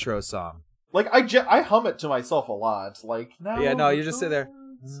good intro song. Like I hum it to myself a lot. Like you just sit there.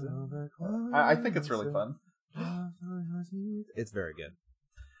 I think it's really fun. It's very good.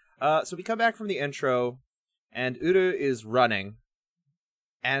 So we come back from the intro, and Uru is running,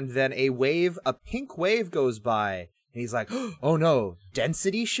 and then a pink wave goes by, and he's like, "Oh no,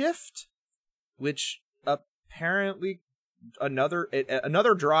 density shift," which apparently. Another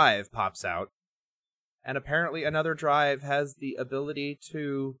drive pops out, and apparently another drive has the ability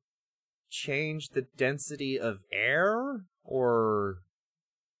to change the density of air, or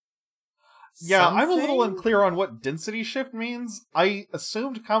yeah, something? I'm a little unclear on what density shift means. I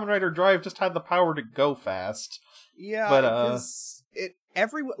assumed Kamen Rider Drive just had the power to go fast. Yeah, but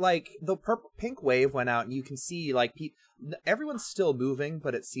the pink wave went out, and you can see like everyone's still moving,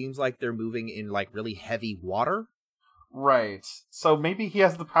 but it seems like they're moving in like really heavy water. Right. So maybe he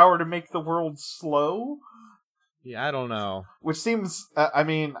has the power to make the world slow? Yeah, I don't know. Which seems, I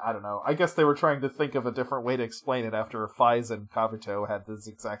don't know. I guess they were trying to think of a different way to explain it after Faiz and Kabuto had this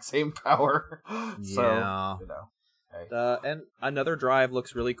exact same power. Yeah. Hey. And another drive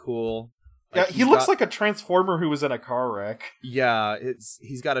looks really cool. Like, yeah, he looks like a Transformer who was in a car wreck. Yeah,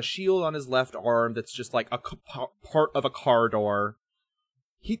 he's got a shield on his left arm that's just like a part of a car door.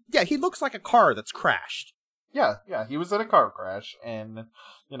 He looks like a car that's crashed. Yeah, he was in a car crash, and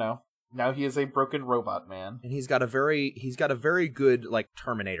now he is a broken robot man. And he's got a very good like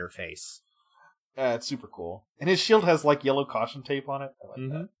Terminator face. It's super cool. And his shield has like yellow caution tape on it. I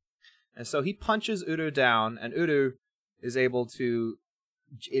like that. And so he punches Uru down, and Uru is able to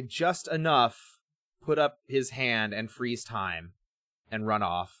just enough put up his hand and freeze time and run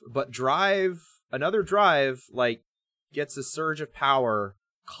off. But another drive like gets a surge of power,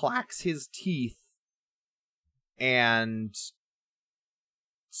 clacks his teeth, and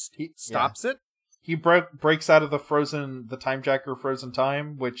stops it. He breaks out of the time jacker frozen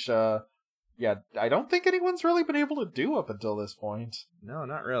time, which I don't think anyone's really been able to do up until this point. No,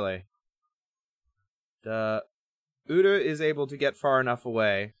 not really. Uru is able to get far enough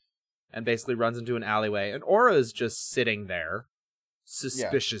away and basically runs into an alleyway, and Aura is just sitting there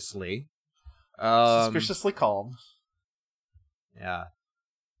suspiciously. Suspiciously calm. Yeah.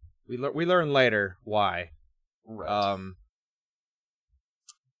 We learn later why. Right.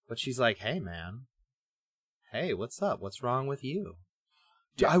 But she's like, "Hey, man. Hey, what's up? What's wrong with you?"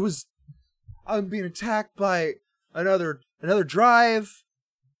 Yeah. I'm being attacked by another drive,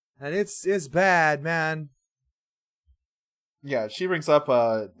 and it's bad, man. Yeah, she brings up,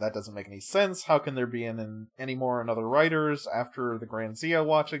 that doesn't make any sense. How can there be any more other writers after the Grand Zio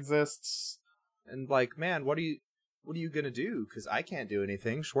Watch exists? And like, man, what are you gonna do? Because I can't do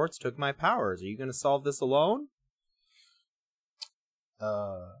anything. Schwartz took my powers. Are you gonna solve this alone?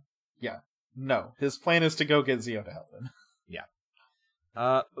 Yeah. No. His plan is to go get Zio to help him. Yeah.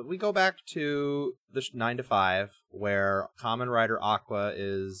 But we go back to the 9 to 5, where Kamen Rider Aqua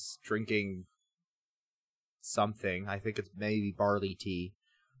is drinking something. I think it's maybe barley tea.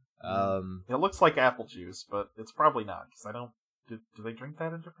 It looks like apple juice, but it's probably not, because I don't... Do they drink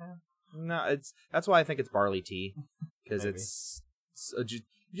that in Japan? No, that's why I think it's barley tea, because you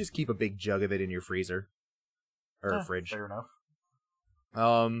just keep a big jug of it in your freezer. or fridge. Fair enough.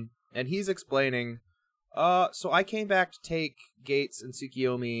 And he's explaining, so I came back to take Gates and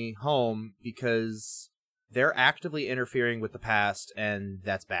Tsukiyomi home because they're actively interfering with the past, and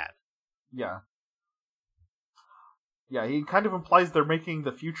that's bad. Yeah. Yeah, he kind of implies they're making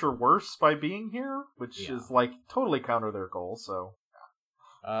the future worse by being here, which is, like, totally counter their goal, so...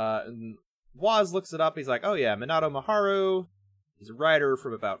 And Waz looks it up, he's like, oh yeah, Minato Maharu, he's a writer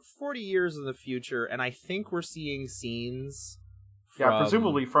from about 40 years in the future, and I think we're seeing scenes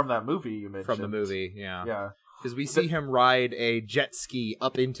presumably from that movie you mentioned. From the movie, yeah. Yeah. Because we see him ride a jet ski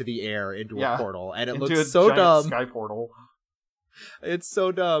up into the air into a portal, and it looks so dumb. Sky portal. It's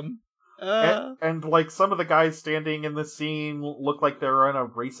so dumb. And like some of the guys standing in the scene look like they're on a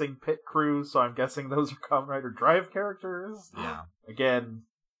racing pit crew, so I'm guessing those are Kamen Rider Drive characters. Yeah. Again,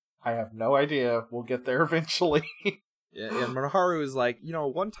 I have no idea. We'll get there eventually. And Maharu is like,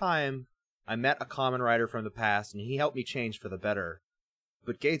 one time I met a Kamen Rider from the past, and he helped me change for the better.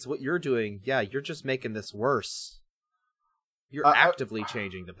 But Gates, what you're doing, you're just making this worse. You're actively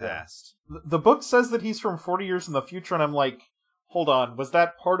changing the past. The book says that he's from 40 years in the future, and I'm like, hold on, was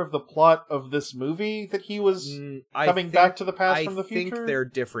that part of the plot of this movie that he was coming back to the past from the future? I think they're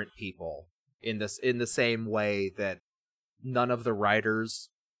different people in the same way that none of the writers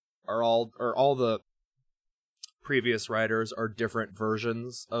are all the previous writers are different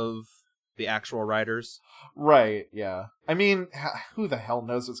versions of the actual writers. Right, yeah. I mean, who the hell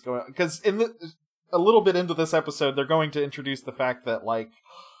knows what's going on? Because a little bit into this episode, they're going to introduce the fact that, like,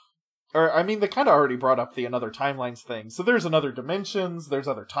 they kind of already brought up the Another Timelines thing. So there's another dimensions, there's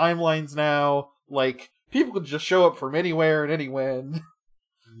other timelines now. Like, people could just show up from anywhere and anywhen.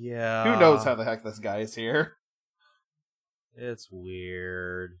 Yeah. Who knows how the heck this guy is here? It's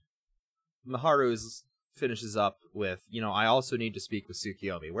weird. Maharu finishes up with, I also need to speak with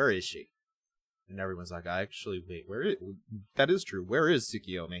Tsukiyomi. Where is she? And everyone's like, that is true. Where is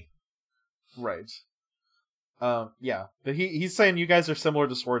Tsukiyomi? Right. Yeah, but he's saying you guys are similar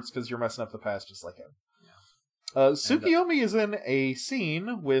to Schwartz because you're messing up the past just like him. Yeah. Tsukiyomi is in a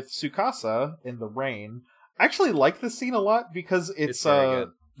scene with Tsukasa in the rain. I actually like this scene a lot because it's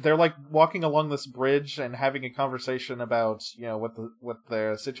they're like walking along this bridge and having a conversation about what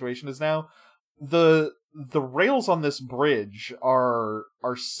the situation is now. The rails on this bridge are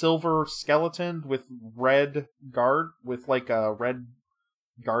silver skeleton with red guardrails,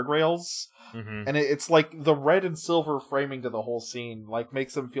 and it's like the red and silver framing to the whole scene like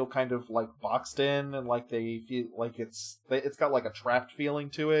makes them feel kind of like boxed in, and like they feel like it's got like a trapped feeling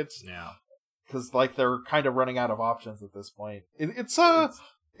to it. Yeah, because like they're kind of running out of options at this point.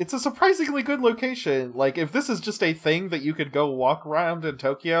 It's a surprisingly good location. Like, if this is just a thing that you could go walk around in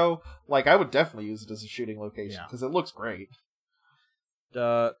Tokyo, like, I would definitely use it as a shooting location, because it looks great.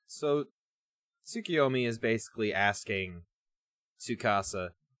 So, Tsukiyomi is basically asking Tsukasa,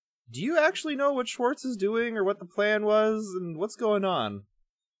 do you actually know what Schwartz is doing, or what the plan was, and what's going on?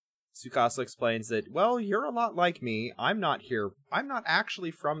 Tsukasa explains that, well, you're a lot like me. I'm not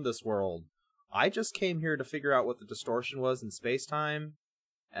actually from this world. I just came here to figure out what the distortion was in space-time.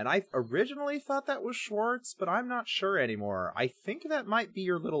 And I originally thought that was Schwartz, but I'm not sure anymore. I think that might be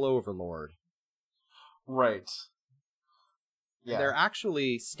your little overlord. Right. Yeah. They're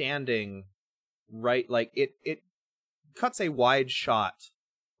actually standing right, like, it cuts a wide shot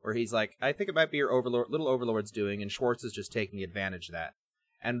where he's like, I think it might be your little overlord's doing, and Schwartz is just taking advantage of that.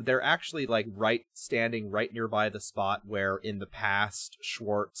 And they're actually, like, standing right nearby the spot where, in the past,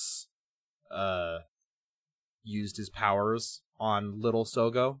 Schwartz, used his powers on Little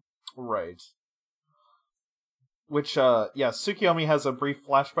Sogo. Right. Which, Tsukiyomi has a brief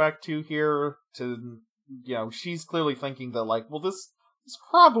flashback to here to, she's clearly thinking that, like, well, this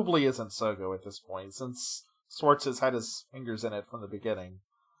probably isn't Sogo at this point, since Schwartz has had his fingers in it from the beginning.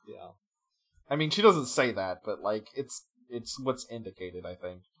 Yeah. I mean, she doesn't say that, but, like, it's what's indicated, I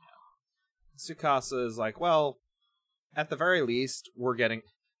think. Tsukasa is like, well, at the very least,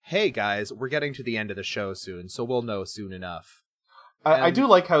 hey guys, we're getting to the end of the show soon, so we'll know soon enough. I do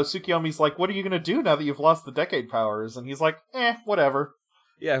like how Tsukiyomi's like, what are you going to do now that you've lost the decade powers? And he's like, whatever.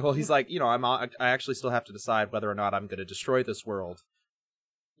 Yeah, well, he's like, I actually still have to decide whether or not I'm going to destroy this world.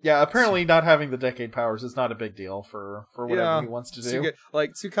 Yeah, apparently not having the decade powers is not a big deal for whatever he wants to do.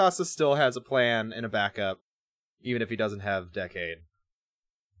 Tsukasa still has a plan and a backup, even if he doesn't have decade.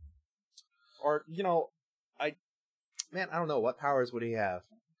 Or, I don't know, what powers would he have?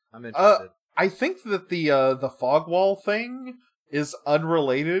 I'm interested. I think that the fog wall thing is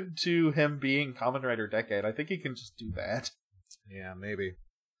unrelated to him being Kamen Rider Decade. I think he can just do that. Yeah, maybe.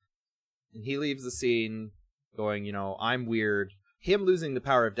 And he leaves the scene going, I'm weird. Him losing the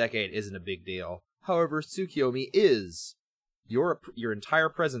power of Decade isn't a big deal. However, Tsukiyomi is your entire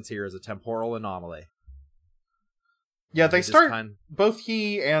presence here is a temporal anomaly. Yeah, they start. Both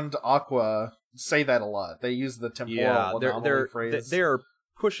he and Aqua say that a lot. They use the temporal anomaly phrase. They're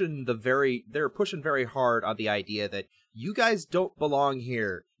pushing very hard on the idea that you guys don't belong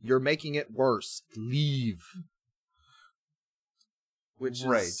here. You're making it worse. Leave. Which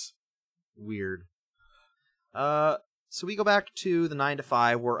is weird. So we go back to the 9 to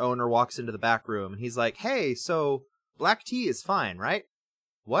 5 where Owner walks into the back room and he's like, "Hey, so black tea is fine, right?"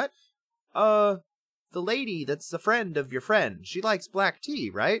 "What?" The lady that's a friend of your friend, she likes black tea,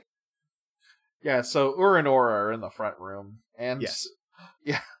 right?" Yeah, so Ura and Aura are in the front room. And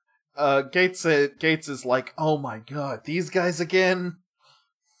Gates is like, "Oh my god, these guys again?"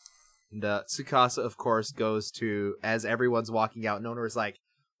 And Tsukasa, of course, goes to, as everyone's walking out, and Owner is like,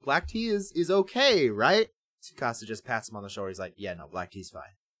 "Black tea is okay, right?" Tsukasa just pats him on the shoulder. He's like, "Yeah, no, black tea's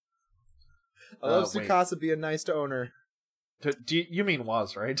fine." I love Tsukasa being nice to Owner. You mean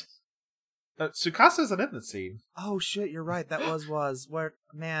Waz, right? Tsukasa isn't in the scene. Oh shit, you're right. That was Waz. Where,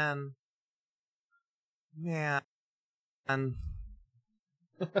 man. Either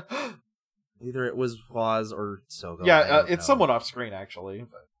it was Waz or Sogo. Yeah, it's someone off screen actually.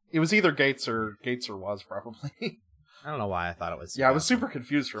 But it was either Gates or Waz probably. I don't know why I thought it was. Yeah, I was super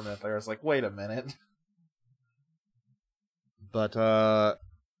confused for a minute there. I was like, wait a minute. But Uda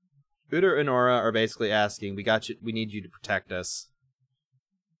and Aura are basically asking, we need you to protect us.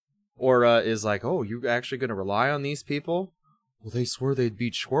 Aura is like, "Oh, you actually going to rely on these people?" "Well, they swore they'd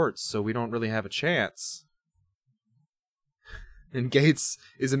beat Schwartz, so we don't really have a chance." And Gates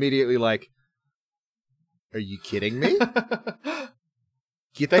is immediately like, "Are you kidding me?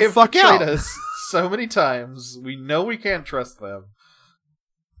 Get the fuck out!" They have betrayed us so many times. We know we can't trust them.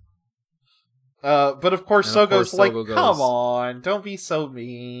 But of course, Sogo's like, "Come on, don't be so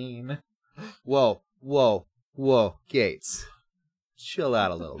mean." Whoa, Gates. Chill out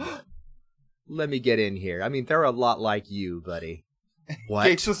a little bit. Let me get in here. I mean, they're a lot like you, buddy. What?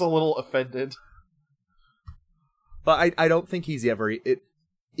 Gates is a little offended. But I don't think he's ever... It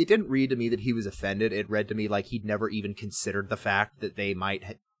didn't read to me that he was offended. It read to me like he'd never even considered the fact that they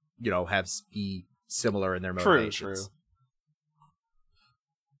might, be similar in their motivations.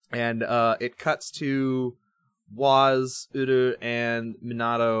 True. And it cuts to Waz, Uru, and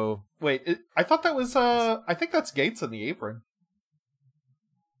Minato. Wait, I thought that was... I think that's Gates in the apron.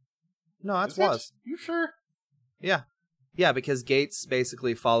 No, that's Waz. You sure? Yeah. Yeah, because Gates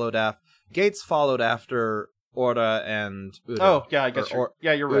basically followed after Aura and Uda. Oh, yeah, I guess you're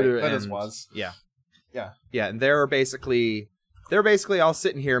right. Uda that is Waz. Yeah. Yeah. Yeah, and they're basically all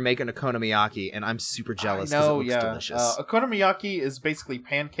sitting here making okonomiyaki, and I'm super jealous because it looks delicious. Okonomiyaki is basically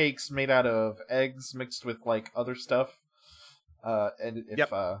pancakes made out of eggs mixed with, like, other stuff. And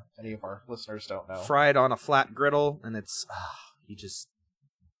if any of our listeners don't know. Fried on a flat griddle, and it's... you just...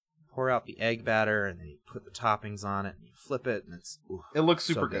 pour out the egg batter, and then you put the toppings on it, and you flip it, and it looks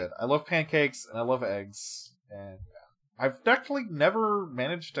super good. I love pancakes, and I love eggs, and I've actually never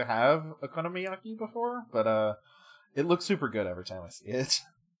managed to have okonomiyaki before, but it looks super good every time I see it.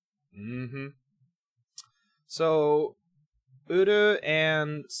 Mm-hmm. So, Uda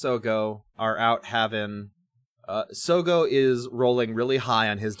and Sogo are out having... Sogo is rolling really high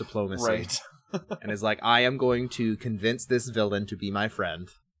on his diplomacy. Right. And is like, "I am going to convince this villain to be my friend."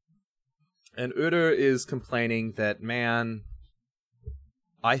 And Uda is complaining that, "Man,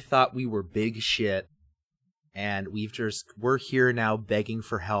 I thought we were big shit, and we're here now begging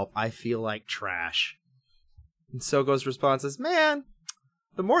for help. I feel like trash." And Sogo's response is, "Man,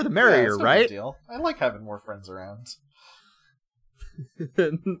 the more the merrier, no right?" Big deal. I like having more friends around.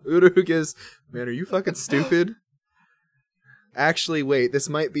 And Uda goes, "Man, are you fucking stupid? Actually, wait, this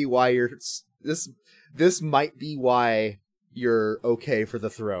might be why this might be why you're okay for the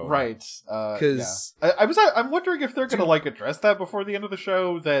throne." Right. Because I'm wondering if they're going to, like, address that before the end of the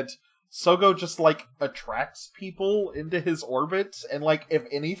show, that Sogo just, like, attracts people into his orbit, and, like, if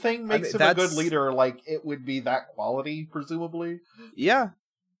anything makes him a good leader, like, it would be that quality, presumably. Yeah.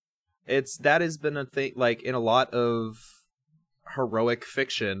 That has been a thing, like, in a lot of heroic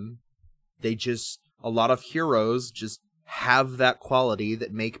fiction, a lot of heroes just have that quality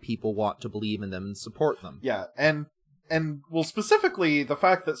that make people want to believe in them and support them. Yeah, and well, specifically, the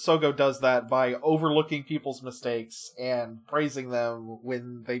fact that Sogo does that by overlooking people's mistakes and praising them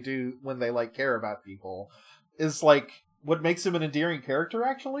when they like care about people is, like, what makes him an endearing character,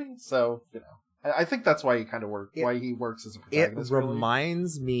 actually. So, I think that's why he kind of why he works as a protagonist.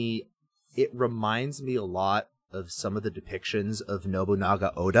 It reminds me a lot of some of the depictions of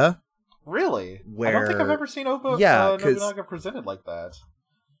Nobunaga Oda. Really? I don't think I've ever seen Nobunaga presented like that.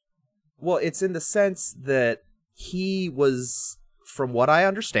 Well, it's in the sense that he was, from what I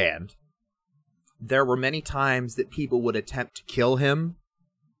understand, there were many times that people would attempt to kill him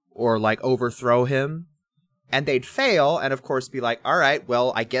or, like, overthrow him, and they'd fail, and of course be like, all right,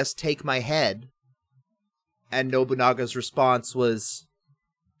 well, I guess take my head. And Nobunaga's response was,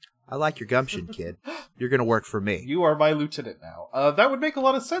 I like your gumption, kid. You're gonna work for me. You are my lieutenant now. That would make a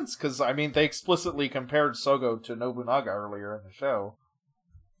lot of sense, because, I mean, they explicitly compared Sogo to Nobunaga earlier in the show.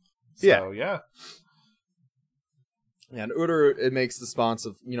 So, yeah. And Uru, it makes the response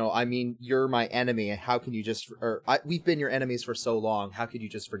of, I mean, you're my enemy, how can you just, we've been your enemies for so long, how could you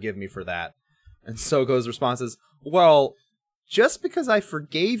just forgive me for that? And Sogo's response is, well, just because I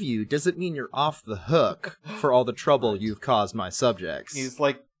forgave you doesn't mean you're off the hook for all the trouble you've caused my subjects. He's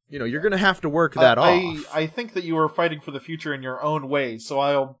like, you're gonna have to work that off. I think that you are fighting for the future in your own way, so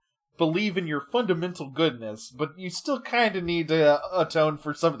I'll believe in your fundamental goodness, but you still kind of need to atone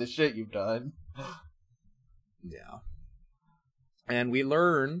for some of the shit you've done. Yeah. And we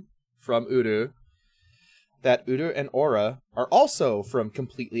learn from Uru that Uru and Ora are also from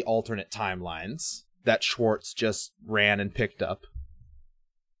completely alternate timelines that Schwartz just ran and picked up.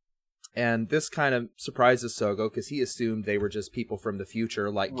 And this kind of surprises Sogo because he assumed they were just people from the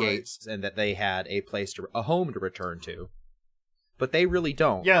future like Gates and that they had a home to return to. But they really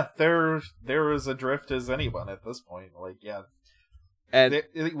don't. Yeah, they're as adrift as anyone at this point. Like, yeah. And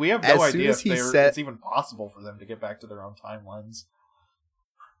we have no idea if it's even possible for them to get back to their own timelines.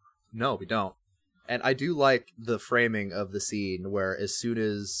 No, we don't. And I do like the framing of the scene where as soon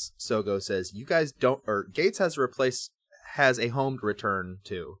as Sogo says, you guys don't, or Gates has a home to return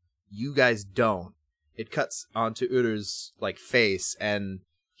to. You guys don't. It cuts onto Uru's, face, and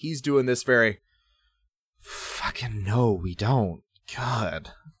he's doing this very, fucking no, we don't.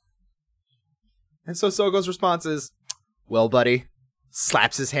 God. And so Sogo's response is, well, buddy,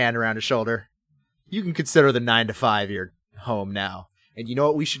 slaps his hand around his shoulder. You can consider the 9 to 5 your home now. And you know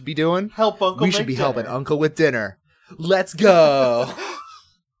what we should be doing? Help Uncle. We should be helping Uncle with dinner. Let's go.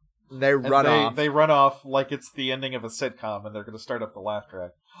 They run off. They run off like it's the ending of a sitcom, and they're going to start up the laugh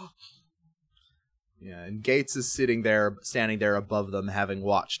track. Yeah, and Gates is standing there above them, having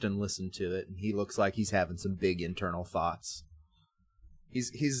watched and listened to it, and he looks like he's having some big internal thoughts.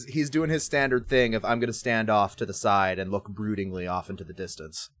 He's doing his standard thing of, I'm going to stand off to the side and look broodingly off into the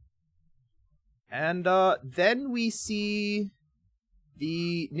distance. And then we see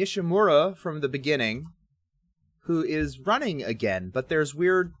the Nishimura from the beginning, who is running again, but there's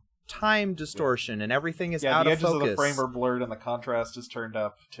weird time distortion and everything is out of focus. Yeah, the edges of the frame are blurred and the contrast is turned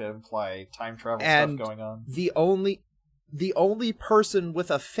up to imply time travel stuff going on. The only person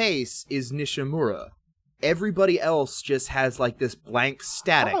with a face is Nishimura. Everybody else just has this blank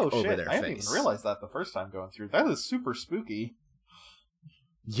static over their face. I didn't even realize that the first time going through. That is super spooky.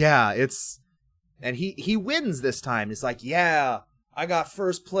 Yeah, and he wins this time. It's like, yeah, I got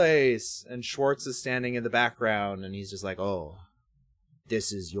first place, and Schwartz is standing in the background, and he's just like, oh,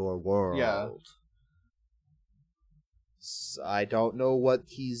 this is your world. Yeah. So I don't know what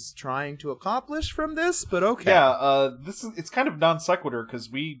he's trying to accomplish from this, but okay. Yeah, it's kind of non sequitur, because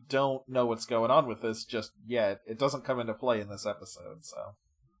we don't know what's going on with this just yet. It doesn't come into play in this episode, so.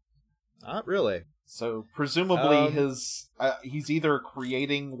 Not really. So, presumably he's either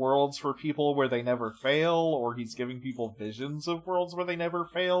creating worlds for people where they never fail, or he's giving people visions of worlds where they never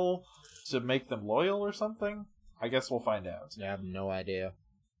fail to make them loyal or something? I guess we'll find out. Yeah, I have no idea.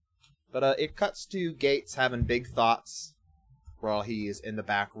 But it cuts to Gates having big thoughts while he's in the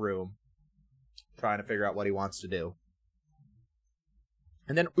back room, trying to figure out what he wants to do.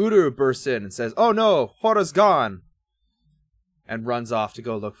 And then Uru bursts in and says, oh no, Hora's gone! And runs off to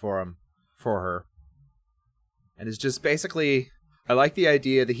go look for her. And is just basically, I like the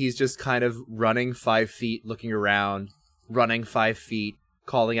idea that he's just kind of running 5 feet, looking around, running 5 feet,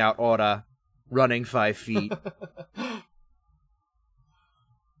 calling out Ora, running 5 feet.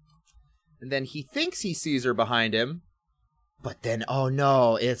 And then he thinks he sees her behind him, but then, oh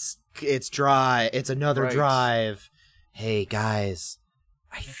no, it's dry. It's another drive. Hey guys,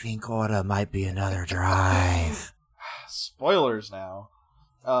 I think Ora might be another drive. Spoilers now.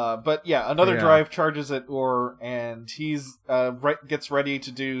 But yeah, another drive charges at Ur, and he's gets ready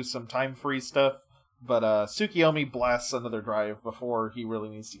to do some time-free stuff, but Tsukiyomi blasts another drive before he really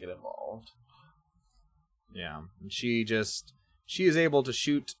needs to get involved. Yeah, and she is able to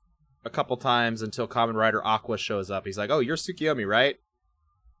shoot a couple times until Kamen Rider Aqua shows up. He's like, oh, you're Tsukiyomi, right?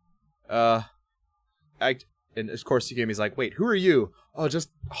 And of course Tsukiyomi's like, wait, who are you? Oh, just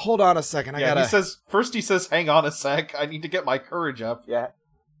hold on a second, he says, hang on a sec, I need to get my courage up. Yeah.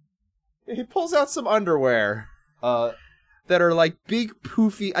 He pulls out some underwear. that are like big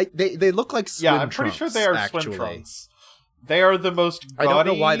poofy. They look like swim trunks. Yeah, I'm pretty sure they are actually. swim trunks. They are the most gaudy, I don't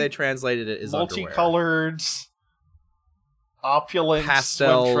know why they translated it as multicolored, underwear. Opulent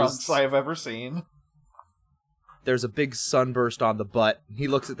Pastels. Swim trunks I have ever seen. There's a big sunburst on the butt. He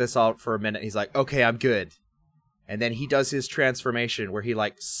looks at this all for a minute. He's like, okay, I'm good. And then he does his transformation where he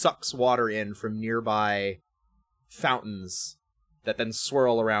like sucks water in from nearby fountains that then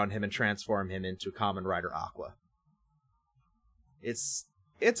swirl around him and transform him into Kamen Rider Aqua. It's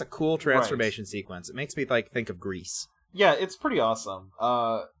a cool transformation sequence. It makes me like think of Grease. Yeah, it's pretty awesome.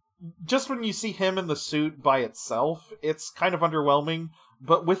 Just when you see him in the suit by itself, it's kind of underwhelming,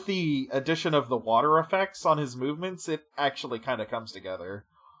 but with the addition of the water effects on his movements, it actually kind of comes together.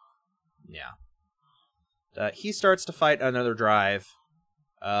 Yeah. He starts to fight another drive.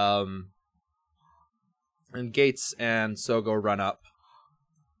 And Gates and Sogo run up.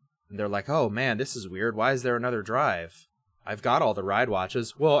 And they're like, oh man, this is weird. Why is there another drive? I've got all the ride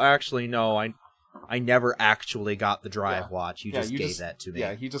watches. Well, actually, no, I never actually got the drive watch. You just gave that to me.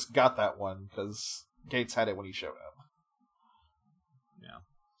 Yeah, he just got that one because Gates had it when he showed up. Yeah.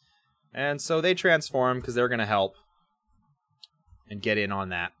 And so they transform because they're going to help and get in on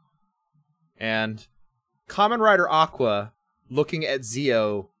that. And Kamen Rider Aqua, looking at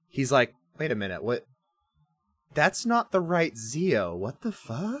Zeo, he's like, wait a minute, what? That's not the right Zeo. What the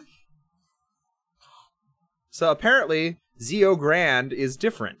fuck? So apparently, Zeo Grand is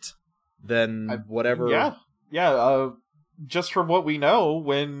different than whatever. Yeah. Just from what we know,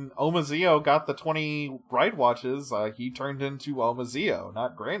 when Oma Zeo got the 20 ride watches, he turned into Oma Zeo,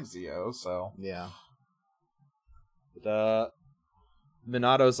 not Grand Zeo. So yeah. But,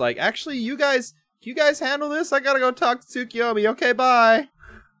 Minato's like, actually, you guys handle this? I gotta go talk to Tsukiyomi. Okay, bye.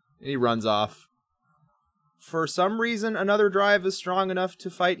 And he runs off. For some reason, another drive is strong enough to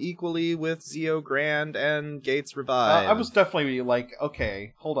fight equally with Zeo Grand and Gates Revive. I was definitely like,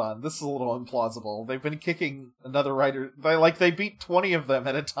 okay, hold on, this is a little implausible. They've been kicking another rider. They beat 20 of them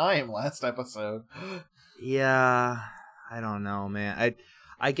at a time last episode. Yeah, I don't know, man.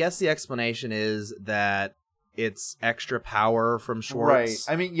 I guess the explanation is that it's extra power from Schwartz.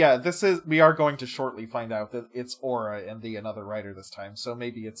 Right. I mean, yeah, we are going to shortly find out that it's Aura and the another rider this time, so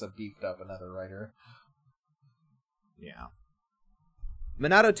maybe it's a beefed up another rider. Yeah.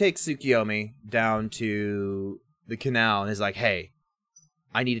 Minato takes Tsukiyomi down to the canal and is like, hey,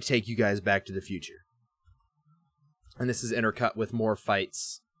 I need to take you guys back to the future. And this is intercut with more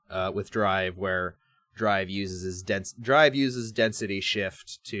fights with Drive, where Drive uses density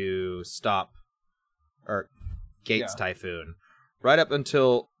shift to stop Gates Typhoon. Right up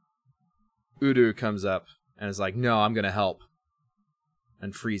until Uru comes up and is like, no, I'm going to help.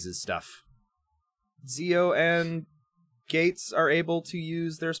 And freezes stuff. Zeo and Gates are able to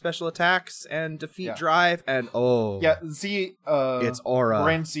use their special attacks and defeat Drive, and it's Aura.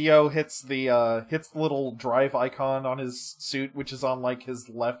 Grand Zeo hits the little Drive icon on his suit, which is on like his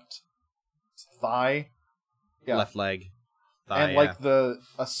left thigh, left leg, thigh, and like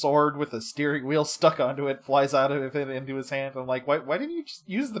a sword with a steering wheel stuck onto it flies out of it into his hand. I'm like, why didn't you just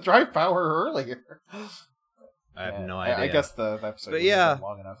use the Drive power earlier? I have no idea. I guess the episode wasn't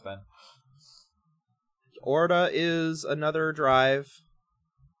long enough then. Orda is another Drive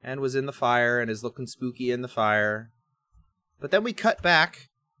and was in the fire and is looking spooky in the fire. But then we cut back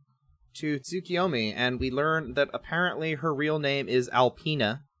to Tsukiyomi and we learn that apparently her real name is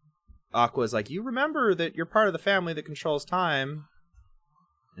Alpina. Aqua's like, you remember that you're part of the family that controls time?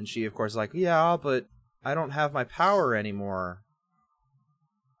 And she, of course, is like, yeah, but I don't have my power anymore.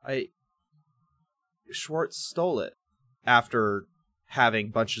 Schwartz stole it after having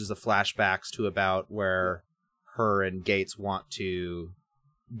bunches of flashbacks to about where her and Gates want to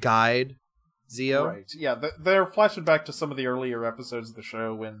guide Zeo. Right, yeah, they're flashing back to some of the earlier episodes of the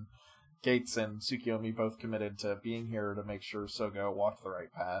show when Gates and Tsukiyomi both committed to being here to make sure Sogo walked the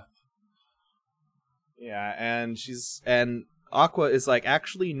right path. Yeah, and Aqua is like,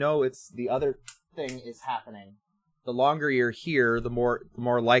 actually, no, it's the other thing is happening. The longer you're here, the more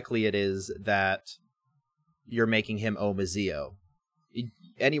likely it is that you're making him Oma Zeo.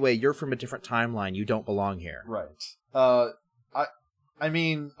 Anyway, you're from a different timeline. You don't belong here. Right. I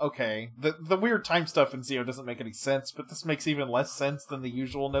mean, okay. The weird time stuff in Zeo doesn't make any sense, but this makes even less sense than the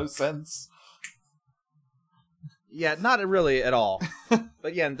usual no sense. Yeah, not really at all.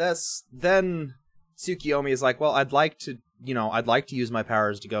 But yeah, then Tsukiyomi is like, well, I'd like to use my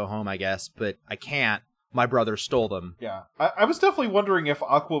powers to go home, I guess, but I can't. My brother stole them. Yeah. I was definitely wondering if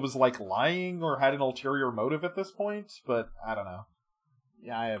Aqua was like lying or had an ulterior motive at this point, but I don't know.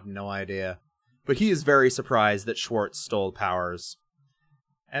 Yeah, I have no idea. But he is very surprised that Schwartz stole powers.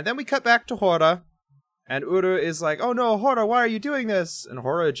 And then we cut back to Hora, And Uru is like, oh no, Hora, why are you doing this? And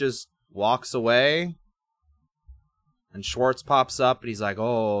Hora just walks away. And Schwartz pops up and he's like,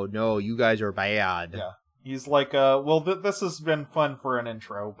 oh no, you guys are bad. Yeah. He's like, well, this has been fun for an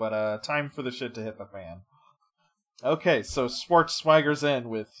intro, but time for the shit to hit the fan. Okay, so Schwartz swaggers in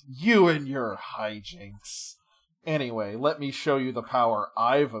with, you and your hijinks. Anyway, let me show you the power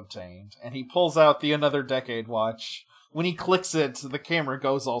I've obtained. And he pulls out the Another Decade watch. When he clicks it, the camera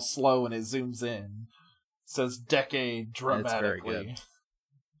goes all slow and it zooms in. It says decade dramatically. Very good.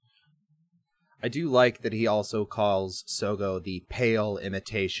 I do like that he also calls Sogo the pale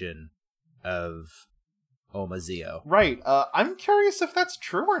imitation of Omazeo. Right. I'm curious if that's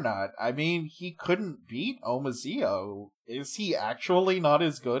true or not. I mean, he couldn't beat Omazeo. Is he actually not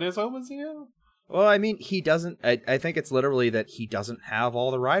as good as Omazeo? Well, I mean, he doesn't... I think it's literally that he doesn't have all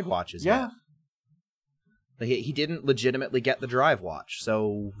the ride watches yet. He didn't legitimately get the drive watch,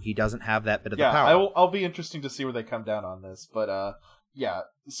 so he doesn't have that bit of the power. I'll be interesting to see where they come down on this, but yeah.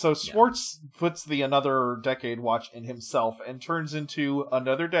 So Schwartz puts the Another Decade watch in himself and turns into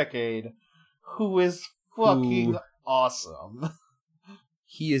Another Decade, who is fucking awesome.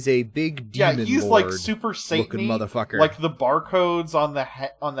 He is a big demon lord. Yeah, he's like super Satan-y. Motherfucker. Like the barcodes on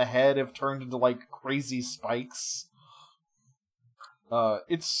the head have turned into like crazy spikes.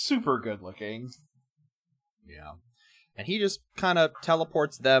 It's super good looking. Yeah. And he just kind of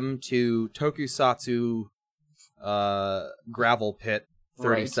teleports them to Tokusatsu Gravel Pit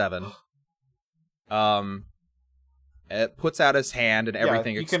 37. Right. It puts out his hand and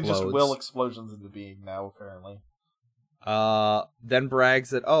everything explodes. You can just will explosions into being now, apparently. Then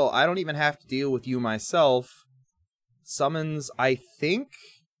brags that, oh, I don't even have to deal with you myself. Summons, I think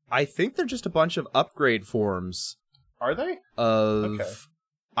they're just a bunch of upgrade forms. Are they?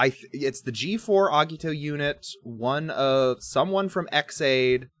 It's the G4 Agito unit, someone from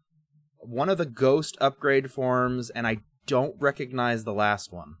X-Aid, one of the Ghost upgrade forms, and I don't recognize the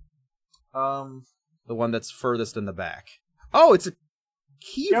last one. The one that's furthest in the back. Oh, it's a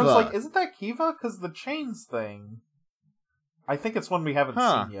Kiva! Yeah, I was like, isn't that Kiva? Because the chains thing. I think it's one we haven't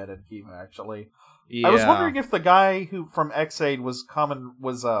seen yet in Kiva, actually. Yeah. I was wondering if the guy who from X-Aid was Kamen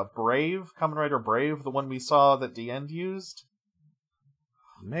Rider Brave, the one we saw that the End used.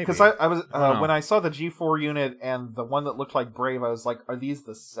 Maybe. Because I was when I saw the G4 unit and the one that looked like Brave, I was like, are these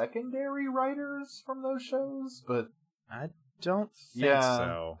the secondary writers from those shows? But I don't think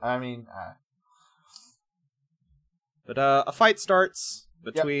so. I mean, But a fight starts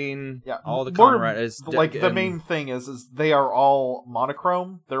between all the Kamen Riders. The main thing is they are all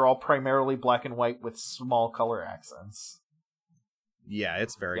monochrome. They're all primarily black and white with small color accents. Yeah,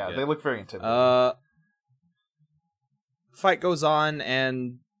 it's very good. Yeah, they look very intimidating. Fight goes on,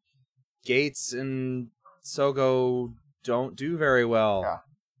 and Gates and Sogo don't do very well. Yeah.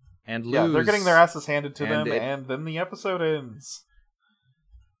 And lose. Yeah, they're getting their asses handed to them, and then the episode ends.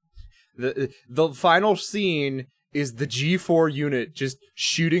 The final scene is the G4 unit just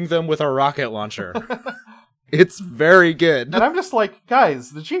shooting them with a rocket launcher. It's very good. And I'm just like,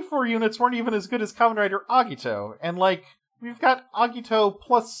 guys, the G4 units weren't even as good as Kamen Rider Agito. And, like, we've got Agito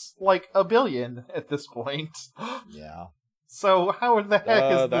plus, like, 1 billion at this point. Yeah. So how in the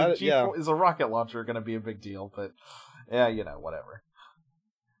heck is the G4 is a rocket launcher going to be a big deal? But, yeah, whatever.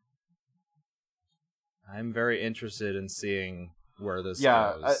 I'm very interested in seeing where this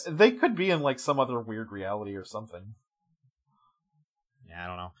goes. They could be in like some other weird reality or something. Yeah, I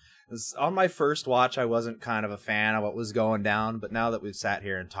don't know. On my first watch, I wasn't kind of a fan of what was going down, but now that we've sat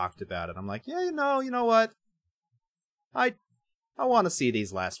here and talked about it, I'm like, yeah, you know what? I want to see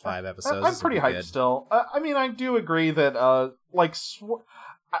these last 5 episodes. I'm pretty hyped still. I mean, I do agree that I'm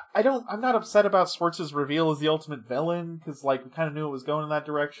not upset about Schwartz's reveal as the ultimate villain because like we kind of knew it was going in that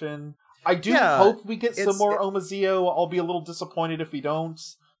direction. I do hope we get some more Omazeo. I'll be a little disappointed if we don't.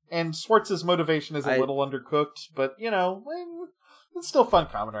 And Schwartz's motivation is a little undercooked, but, it's still fun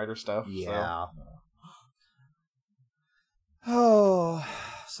Kamen Rider stuff. Yeah. So.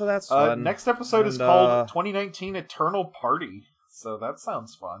 So that's fun. Next episode is called 2019 Eternal Party. So that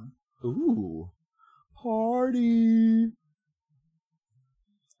sounds fun. Ooh. Party.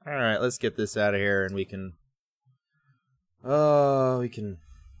 Alright, let's get this out of here and we can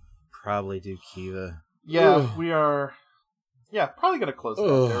probably do Kiva. Yeah, we are. Yeah, probably gonna close it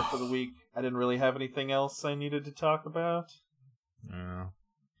out there for the week. I didn't really have anything else I needed to talk about.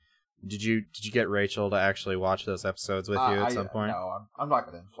 Did you get Rachel to actually watch those episodes with you at some point? No, I'm not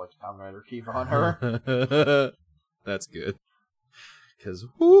gonna inflict Kamen Rider Kiva on her. That's good. Because,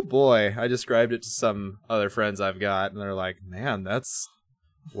 oh boy, I described it to some other friends I've got, and they're like, "Man,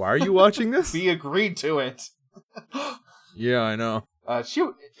 why are you watching this?" We agreed to it. Yeah, I know.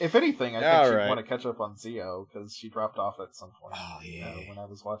 If anything, I think she'd want to catch up on Zio, because she dropped off at some point. Oh, yeah. When I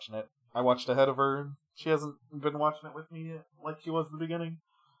was watching it. I watched ahead of her, and she hasn't been watching it with me yet, like she was at the beginning.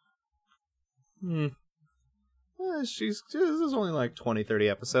 This is only like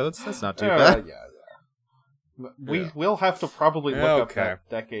 20-30 episodes. That's not too bad. We'll have to probably look up that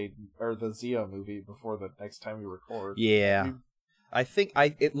Decade, or the Zio movie, before the next time we record. Yeah. I think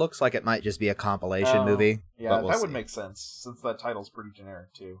it looks like it might just be a compilation movie. Yeah, that would make sense, since that title's pretty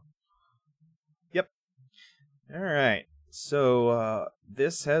generic, too. Yep. Alright. So,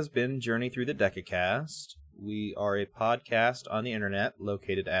 this has been Journey Through the Decacast. We are a podcast on the internet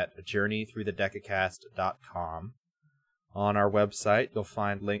located at journeythroughthedecacast.com. On our website, you'll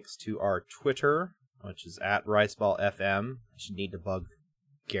find links to our Twitter, which is at RiceballFM. I should need to bug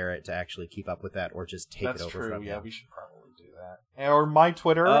Garrett to actually keep up with that, or just take it over from him. That's true, yeah, we should probably do that. Or my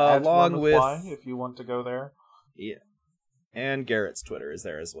Twitter, @OneWithY, if you want to go there. Yeah. And Garrett's Twitter is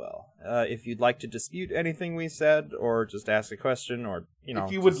there as well. If you'd like to dispute anything we said, or just ask a question, or,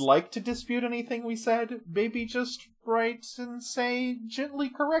 if you would like to dispute anything we said, maybe just write and say gently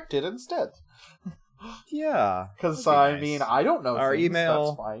correct it instead. Yeah. Because, I mean, I don't know our things, email...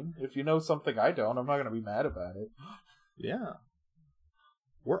 that's fine. If you know something I don't, I'm not going to be mad about it. Yeah.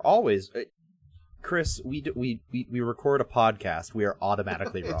 We're always... Chris, we record a podcast. We are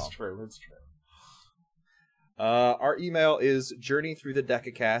automatically wrong. It's true. Our email is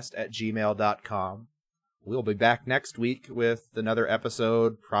journeythroughthedecacast@gmail.com. We'll be back next week with another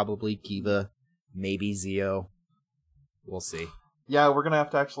episode, probably Kiva, maybe Zio. We'll see. Yeah, we're going to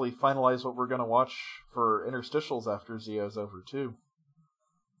have to actually finalize what we're going to watch for interstitials after Zio's over, too.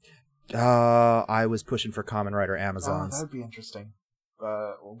 I was pushing for Kamen Rider Amazons. Oh, that would be interesting.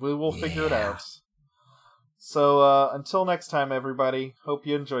 We'll figure it out. So, until next time, everybody, hope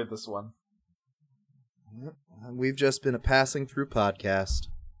you enjoyed this one. We've just been a passing through podcast.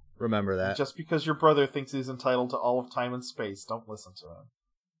 Remember that. Just because your brother thinks he's entitled to all of time and space, don't listen to him.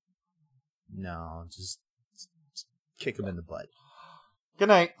 No, just kick him in the butt. Good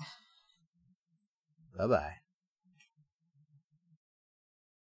night. Bye-bye.